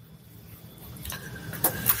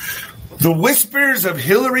 The whispers of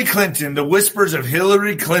Hillary Clinton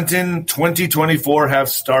 2024 have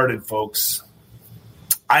started, folks.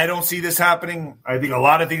 I don't see this happening. I think a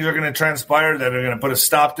lot of things are going to transpire that are going to put a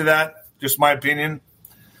stop to that. Just my opinion.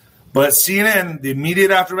 But CNN, the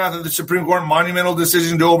immediate aftermath of the Supreme Court monumental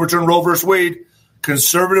decision to overturn Roe v. Wade,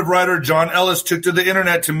 conservative writer John Ellis took to the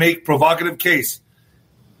internet to make provocative case.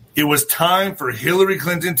 It was time for Hillary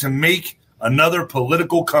Clinton to make another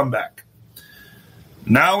political comeback.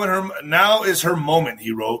 Now is her moment,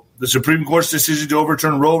 he wrote. The Supreme Court's decision to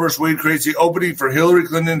overturn Roe v. Wade creates the opening for Hillary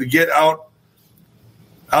Clinton to get out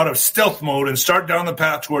of stealth mode and start down the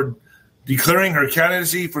path toward declaring her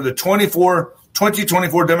candidacy for the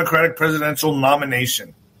 2024 Democratic presidential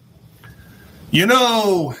nomination. You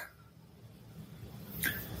know,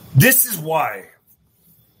 this is why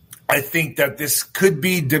I think that this could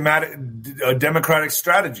be a Democratic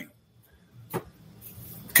strategy.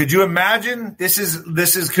 Could you imagine?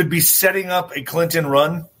 This could be setting up a Clinton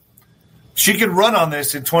run. She could run on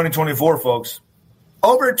this in 2024, folks.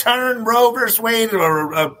 Overturn Roe v. Wade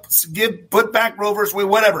or put back Roe v. Wade,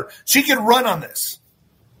 whatever. She could run on this.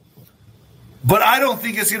 But I don't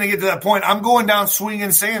think it's going to get to that point. I'm going down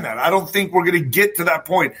swinging saying that. I don't think we're going to get to that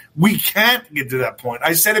point. We can't get to that point.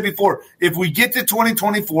 I said it before. If we get to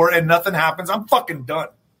 2024 and nothing happens, I'm fucking done.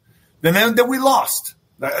 Then we lost.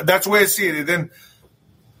 That's the way I see it. And then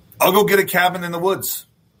I'll go get a cabin in the woods.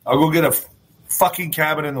 I'll go get a fucking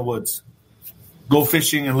cabin in the woods. Go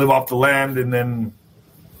fishing and live off the land, and then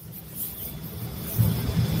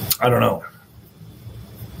I don't know.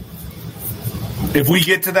 If we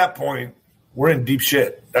get to that point, we're in deep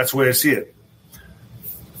shit. That's the way I see it.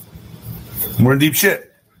 We're in deep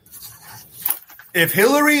shit. If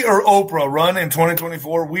Hillary or Oprah run in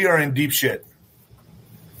 2024, we are in deep shit.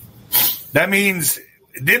 That means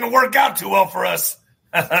it didn't work out too well for us.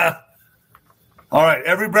 All right.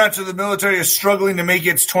 Every branch of the military is struggling to make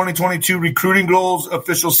its 2022 recruiting goals,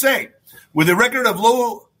 officials say. With a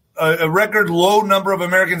record low number of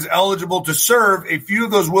Americans eligible to serve, a few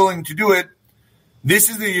of those willing to do it, this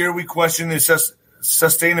is the year we question the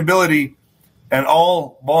sustainability and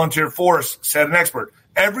all volunteer force, said an expert.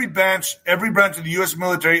 Every branch of the U.S.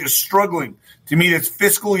 military is struggling to meet its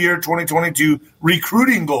fiscal year 2022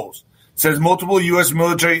 recruiting goals, says multiple U.S.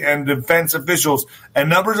 military and defense officials. And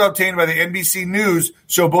numbers obtained by the NBC News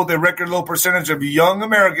show both a record low percentage of young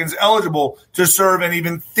Americans eligible to serve and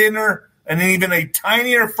even a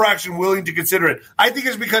tinier fraction willing to consider it. I think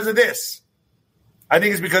it's because of this. I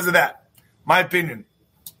think it's because of that. My opinion.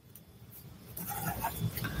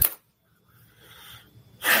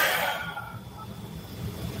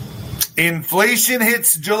 Inflation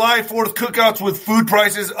hits July 4th cookouts with food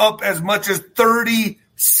prices up as much as 36%.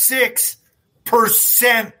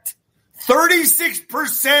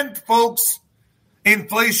 36%, folks.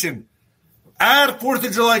 Inflation. Add 4th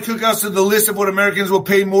of July cookouts to the list of what Americans will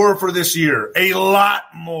pay more for this year. A lot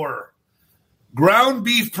more. Ground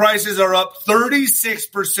beef prices are up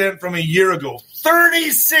 36% from a year ago.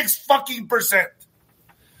 36 fucking percent.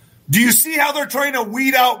 Do you see how they're trying to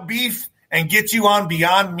weed out beef and get you on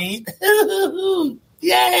Beyond Meat?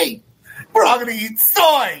 Yay! We're all going to eat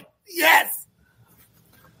soy. Yes!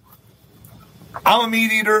 I'm a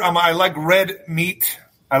meat eater. I like red meat.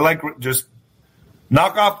 I like just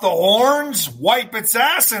knock off the horns, wipe its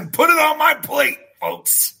ass, and put it on my plate,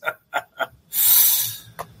 folks.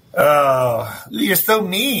 You're so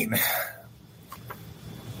mean.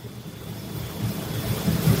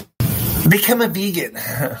 Become a vegan.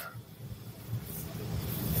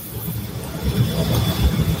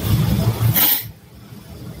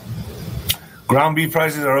 Ground beef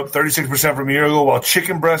prices are up 36% from a year ago, while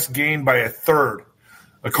chicken breasts gained by a third.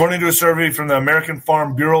 According to a survey from the American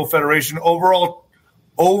Farm Bureau Federation, overall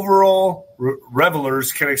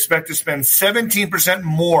revelers can expect to spend 17%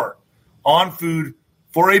 more on food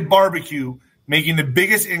for a barbecue, making the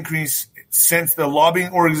biggest increase since the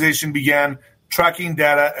lobbying organization began tracking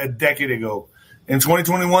data a decade ago. In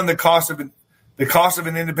 2021, the cost of an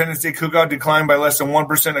Independence Day cookout declined by less than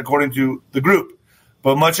 1%, according to the group.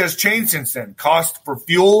 But much has changed since then. Costs for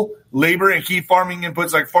fuel, labor, and key farming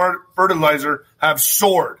inputs like fertilizer have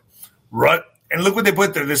soared. And look what they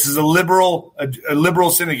put there. This is a liberal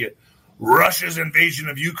syndicate. Russia's invasion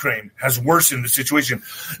of Ukraine has worsened the situation.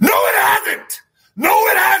 No, it hasn't. No,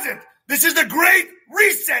 it hasn't. This is the Great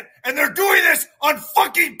Reset, and they're doing this on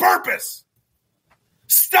fucking purpose.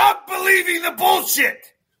 Stop believing the bullshit.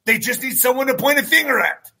 They just need someone to point a finger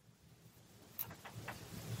at.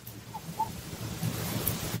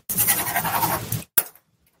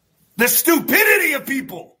 The stupidity of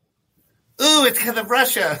people. Ooh, it's because of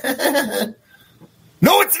Russia.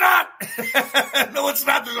 No, it's not. No, it's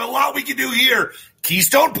not. There's a lot we can do here.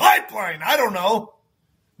 Keystone Pipeline. I don't know.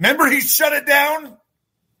 Remember he shut it down?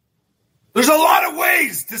 There's a lot of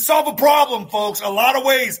ways to solve a problem, folks. A lot of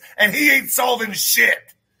ways. And he ain't solving shit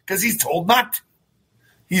because he's told not to.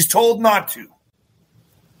 He's told not to.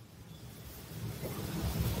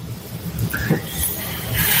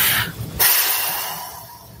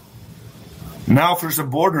 Now for some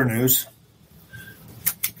border news.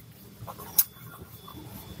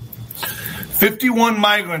 51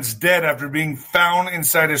 migrants dead after being found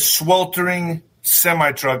inside a sweltering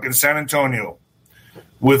semi-truck in San Antonio,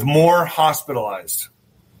 with more hospitalized.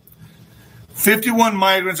 51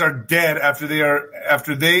 migrants are dead after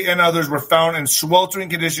they and others were found in sweltering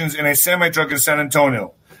conditions in a semi-truck in San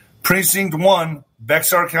Antonio. Precinct 1,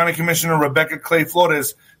 Bexar County Commissioner Rebecca Clay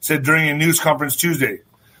Flores said during a news conference Tuesday.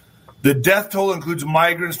 The death toll includes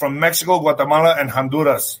migrants from Mexico, Guatemala, and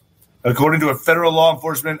Honduras, according to a federal law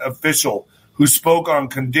enforcement official who spoke on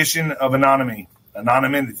condition of anonymity.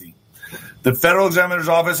 The federal examiner's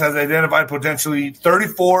office has identified potentially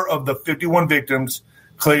 34 of the 51 victims,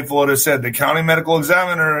 Clay Flores said. The county medical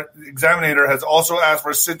examiner has also asked for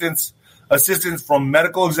assistance from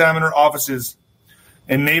medical examiner offices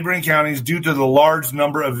in neighboring counties due to the large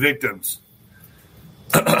number of victims.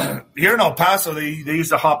 Here in El Paso, they used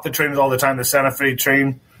to hop the trains all the time, the Santa Fe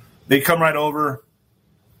train. They come right over,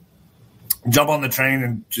 jump on the train,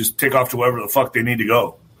 and just take off to wherever the fuck they need to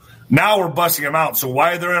go. Now we're busting them out. So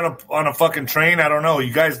why they're on a fucking train, I don't know.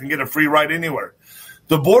 You guys can get a free ride anywhere.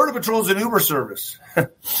 The Border Patrol is an Uber service.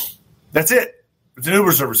 That's it. It's an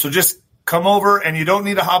Uber service. So just come over, and you don't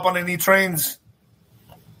need to hop on any trains.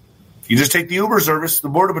 You just take the Uber service, the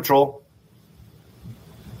Border Patrol.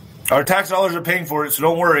 Our tax dollars are paying for it, so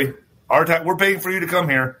don't worry. We're paying for you to come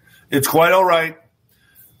here. It's quite all right.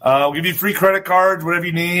 We'll give you free credit cards, whatever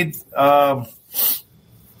you need.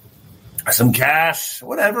 Some cash,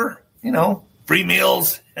 whatever. Free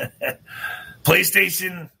meals,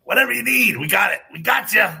 PlayStation, Whatever you need, we got it. We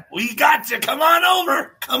got you. We got you. Come on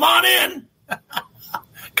over. Come on in.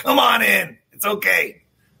 Come on in. It's okay.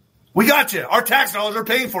 We got you. Our tax dollars are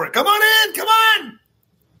paying for it. Come on in. Come on.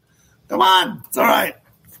 Come on. It's all right.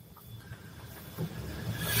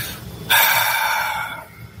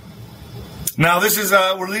 Now, this is,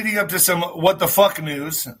 we're leading up to some what the fuck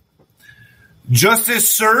news.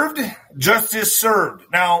 Justice served. Justice served.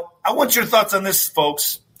 Now, I want your thoughts on this,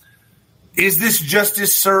 folks. Is this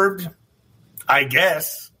justice served? I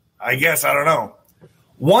guess. I don't know.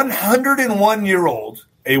 101-year-old,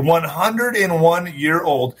 a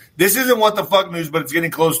 101-year-old, this isn't what the fuck news, but it's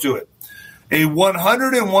getting close to it. A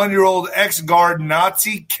 101-year-old ex-guard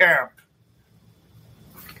Nazi camp.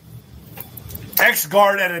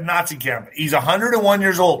 Ex-guard at a Nazi camp. He's 101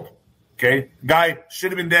 years old. Okay? Guy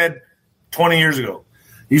should have been dead 20 years ago.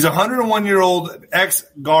 He's a 101-year-old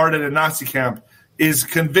ex-guard at a Nazi camp. Is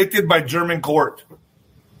convicted by German court.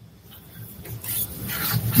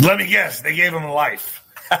 Let me guess, they gave him life.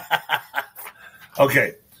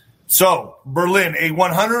 Okay, so Berlin, a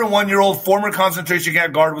 101-year-old former concentration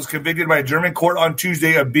camp guard was convicted by a German court on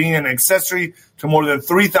Tuesday of being an accessory to more than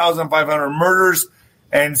 3,500 murders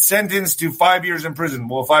and sentenced to 5 years in prison.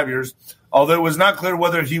 Well, 5 years, although it was not clear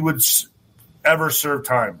whether he would ever serve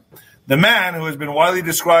time. The man, who has been widely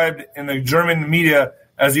described in the German media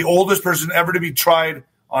as the oldest person ever to be tried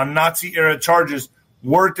on Nazi-era charges,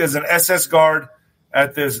 worked as an SS guard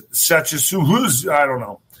at the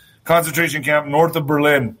Sachsenhausen, concentration camp north of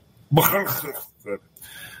Berlin.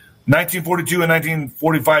 1942 and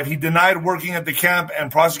 1945, he denied working at the camp,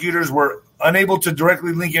 and prosecutors were unable to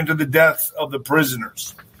directly link him to the deaths of the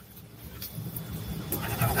prisoners.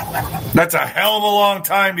 That's a hell of a long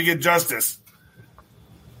time to get justice.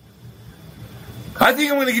 I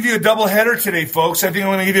think I'm going to give you a doubleheader today, folks. A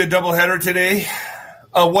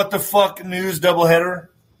what the fuck news doubleheader.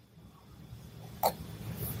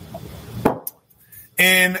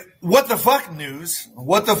 In what the fuck news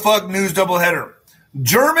doubleheader.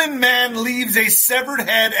 German man leaves a severed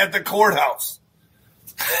head at the courthouse.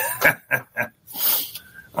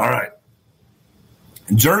 All right.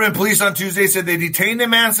 German police on Tuesday said they detained a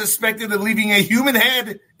man suspected of leaving a human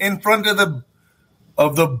head in front of the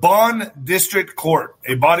Bonn District Court.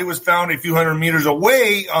 A body was found a few hundred meters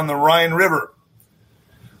away on the Rhine River.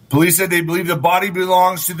 Police said they believe the body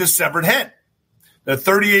belongs to the severed head. The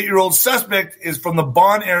 38-year-old suspect is from the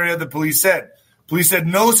Bonn area, the police said. Police said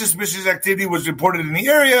no suspicious activity was reported in the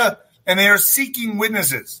area, and they are seeking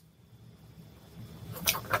witnesses.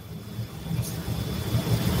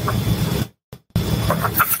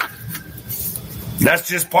 That's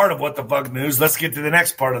just part of what the fuck news. Let's get to the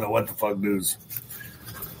next part of the what the fuck news.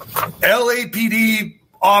 LAPD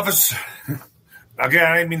officer. Okay,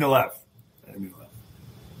 I didn't mean to laugh.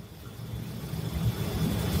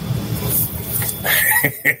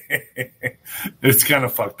 It's kind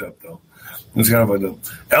of fucked up, though.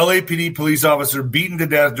 LAPD police officer beaten to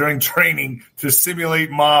death during training to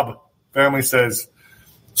simulate mob, family says.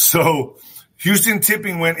 So, Houston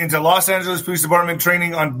Tipping went into Los Angeles Police Department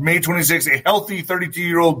training on May 26, a healthy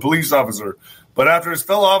 32-year-old police officer. But after his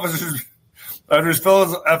fellow officers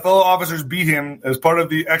beat him as part of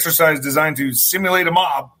the exercise designed to simulate a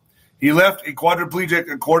mob, he left a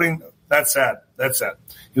quadriplegic according – that's sad.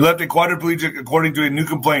 He left a quadriplegic according to a new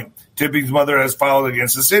complaint Tipping's mother has filed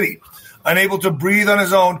against the city. Unable to breathe on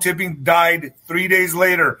his own, Tipping died 3 days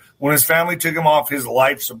later when his family took him off his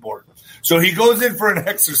life support. So he goes in for an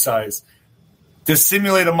exercise to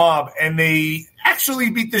simulate a mob, and they actually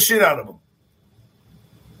beat the shit out of him.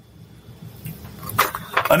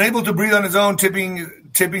 Unable to breathe on his own,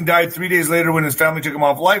 Tipping died 3 days later when his family took him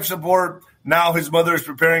off life support. Now his mother is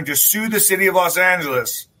preparing to sue the city of Los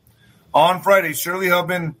Angeles. On Friday, Shirley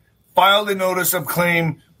Hubman filed a notice of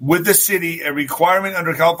claim with the city, a requirement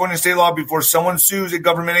under California state law before someone sues a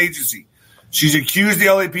government agency. She's accused the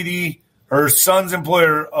LAPD, her son's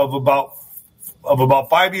employer, of about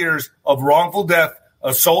 5 years of wrongful death,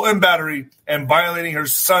 assault and battery, and violating her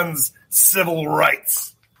son's civil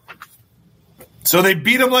rights. So they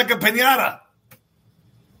beat him like a piñata.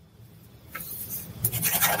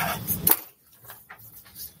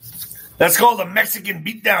 That's called a Mexican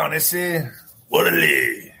beatdown. That's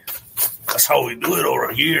how we do it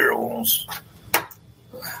over here.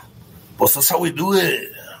 But that's how we do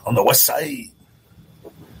it on the west side.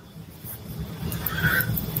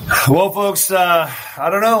 Well, folks, I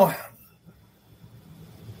don't know.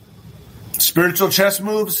 Spiritual chess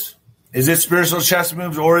moves? Is it spiritual chess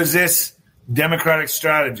moves, or is this Democratic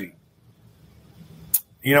strategy?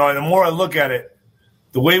 You know, and the more I look at it,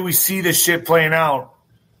 the way we see this shit playing out,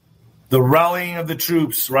 the rallying of the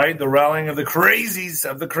troops, right? The rallying of the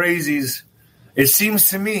crazies. It seems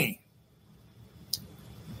to me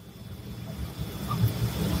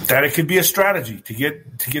that it could be a strategy to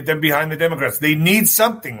get them behind the Democrats. They need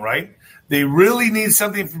something, right? They really need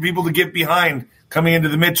something for people to get behind coming into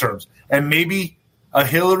the midterms. And maybe a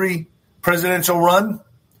Hillary presidential run,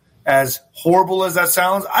 as horrible as that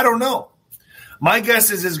sounds, I don't know. My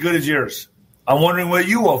guess is as good as yours. I'm wondering what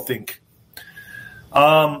you all think.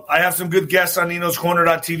 I have some good guests on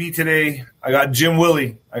Nino'sCorner.tv today. I got Jim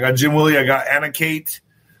Willie. I got Anna Kate.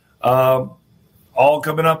 All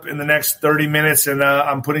coming up in the next 30 minutes. And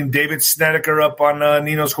I'm putting David Snedeker up on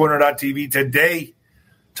Nino'sCorner.tv today,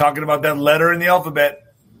 talking about that letter in the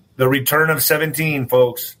alphabet, the return of 17,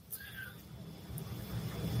 folks.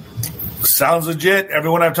 Sounds legit.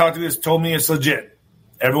 Everyone I've talked to has told me it's legit.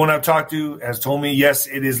 Everyone I've talked to has told me, yes,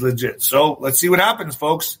 it is legit. So let's see what happens,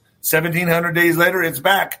 folks. 1,700 days later, it's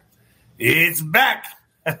back. It's back.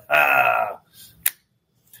 I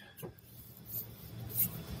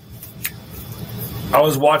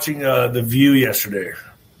was watching The View yesterday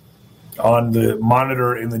on the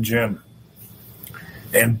monitor in the gym.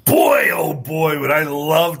 And boy, oh boy, would I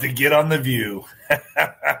love to get on The View.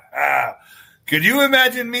 Could you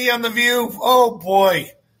imagine me on The View? Oh,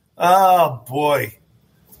 boy. Oh, boy.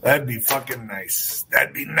 That'd be fucking nice.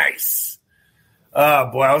 That'd be nice.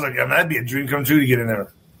 Oh, boy, I was like, that'd be a dream come true to get in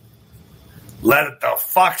there. Let the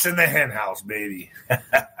fox in the hen house, baby.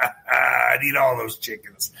 I'd eat all those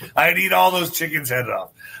chickens. I'd eat all those chickens' head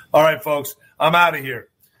off. All right, folks, I'm out of here.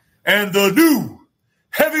 And the new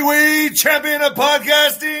heavyweight champion of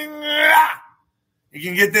podcasting, you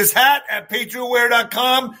can get this hat at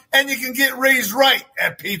patriotwear.com, and you can get raised right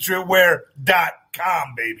at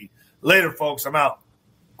patriotwear.com, baby. Later, folks, I'm out.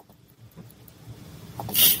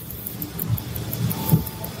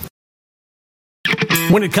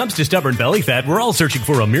 When it comes to stubborn belly fat, we're all searching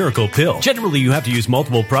for a miracle pill. Generally, you have to use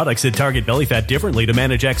multiple products that target belly fat differently to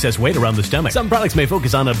manage excess weight around the stomach. Some products may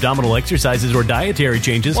focus on abdominal exercises or dietary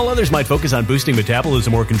changes, while others might focus on boosting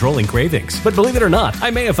metabolism or controlling cravings. But believe it or not,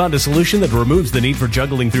 I may have found a solution that removes the need for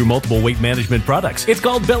juggling through multiple weight management products. It's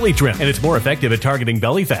called Belly Trim, and it's more effective at targeting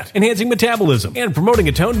belly fat, enhancing metabolism, and promoting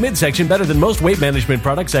a toned midsection better than most weight management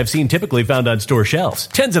products I've seen typically found on store shelves.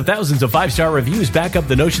 Tens of thousands of 5-star reviews back up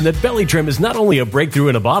the notion that Belly Trim is not only a breakthrough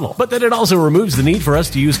in a bottle, but that it also removes the need for us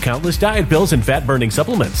to use countless diet pills and fat-burning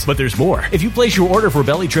supplements. But there's more. If you place your order for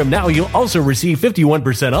Belly Trim now, you'll also receive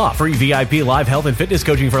 51% off, free VIP live health and fitness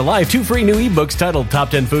coaching for life, 2 free new ebooks titled Top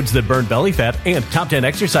 10 Foods That Burn Belly Fat and Top 10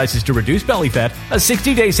 Exercises to Reduce Belly Fat, a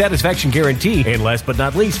 60-day satisfaction guarantee, and last but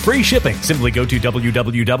not least, free shipping. Simply go to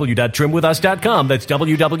www.trimwithus.com. That's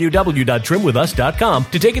www.trimwithus.com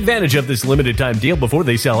to take advantage of this limited time deal before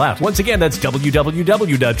they sell out. Once again, that's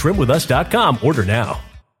www.trimwithus.com. Order now.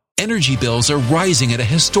 Energy bills are rising at a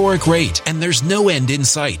historic rate, and there's no end in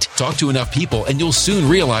sight. Talk to enough people, and you'll soon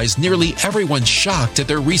realize nearly everyone's shocked at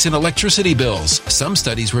their recent electricity bills. Some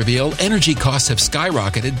studies reveal energy costs have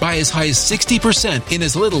skyrocketed by as high as 60% in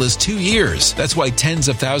as little as 2 years. That's why tens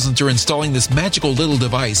of thousands are installing this magical little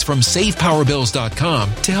device from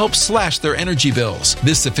SavePowerBills.com to help slash their energy bills.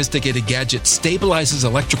 This sophisticated gadget stabilizes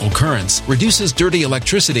electrical currents, reduces dirty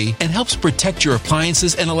electricity, and helps protect your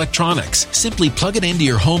appliances and electronics. Simply plug it into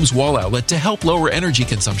your home's wall outlet to help lower energy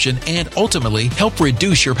consumption and ultimately help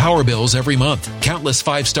reduce your power bills every month. Countless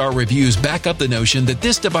 5-star reviews back up the notion that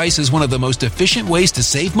this device is one of the most efficient ways to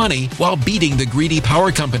save money while beating the greedy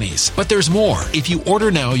power companies. But there's more. If you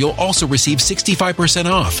order now, you'll also receive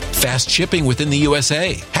 65% off, fast shipping within the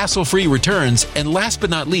USA, hassle-free returns, and last but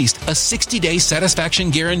not least, a 60-day satisfaction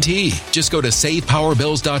guarantee. Just go to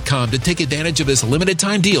SavePowerBills.com to take advantage of this limited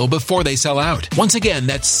time deal before they sell out. Once again,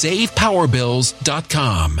 that's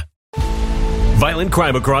SavePowerBills.com. Violent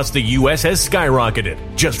crime across the U.S. has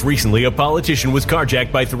skyrocketed. Just recently, a politician was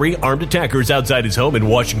carjacked by 3 armed attackers outside his home in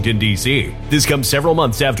Washington, D.C. This comes several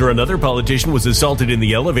months after another politician was assaulted in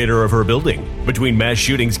the elevator of her building. Between mass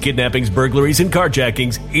shootings, kidnappings, burglaries, and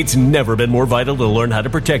carjackings, it's never been more vital to learn how to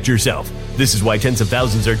protect yourself. This is why tens of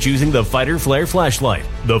thousands are choosing the Fighter Flare flashlight.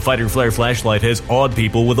 The Fighter Flare flashlight has awed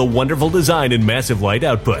people with a wonderful design and massive light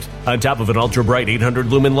output. On top of an ultra-bright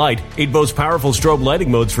 800-lumen light, it boasts powerful strobe lighting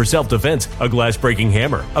modes for self-defense, a glass-breaking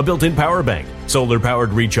hammer, a built-in power bank,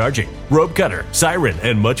 solar-powered recharging, rope cutter, siren,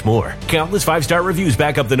 and much more. Countless 5-star reviews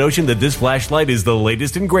back up the notion that this flashlight is the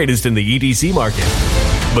latest and greatest in the EDC market.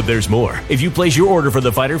 But there's more. If you place your order for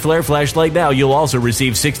the Fighter Flare flashlight now, you'll also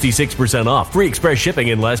receive 66% off, free express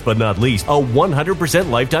shipping, and last but not least, a 100%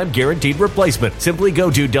 lifetime guaranteed replacement. Simply go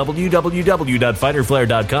to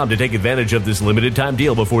www.fighterflare.com to take advantage of this limited time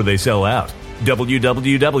deal before they sell out.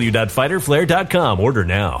 www.fighterflare.com. Order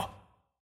now.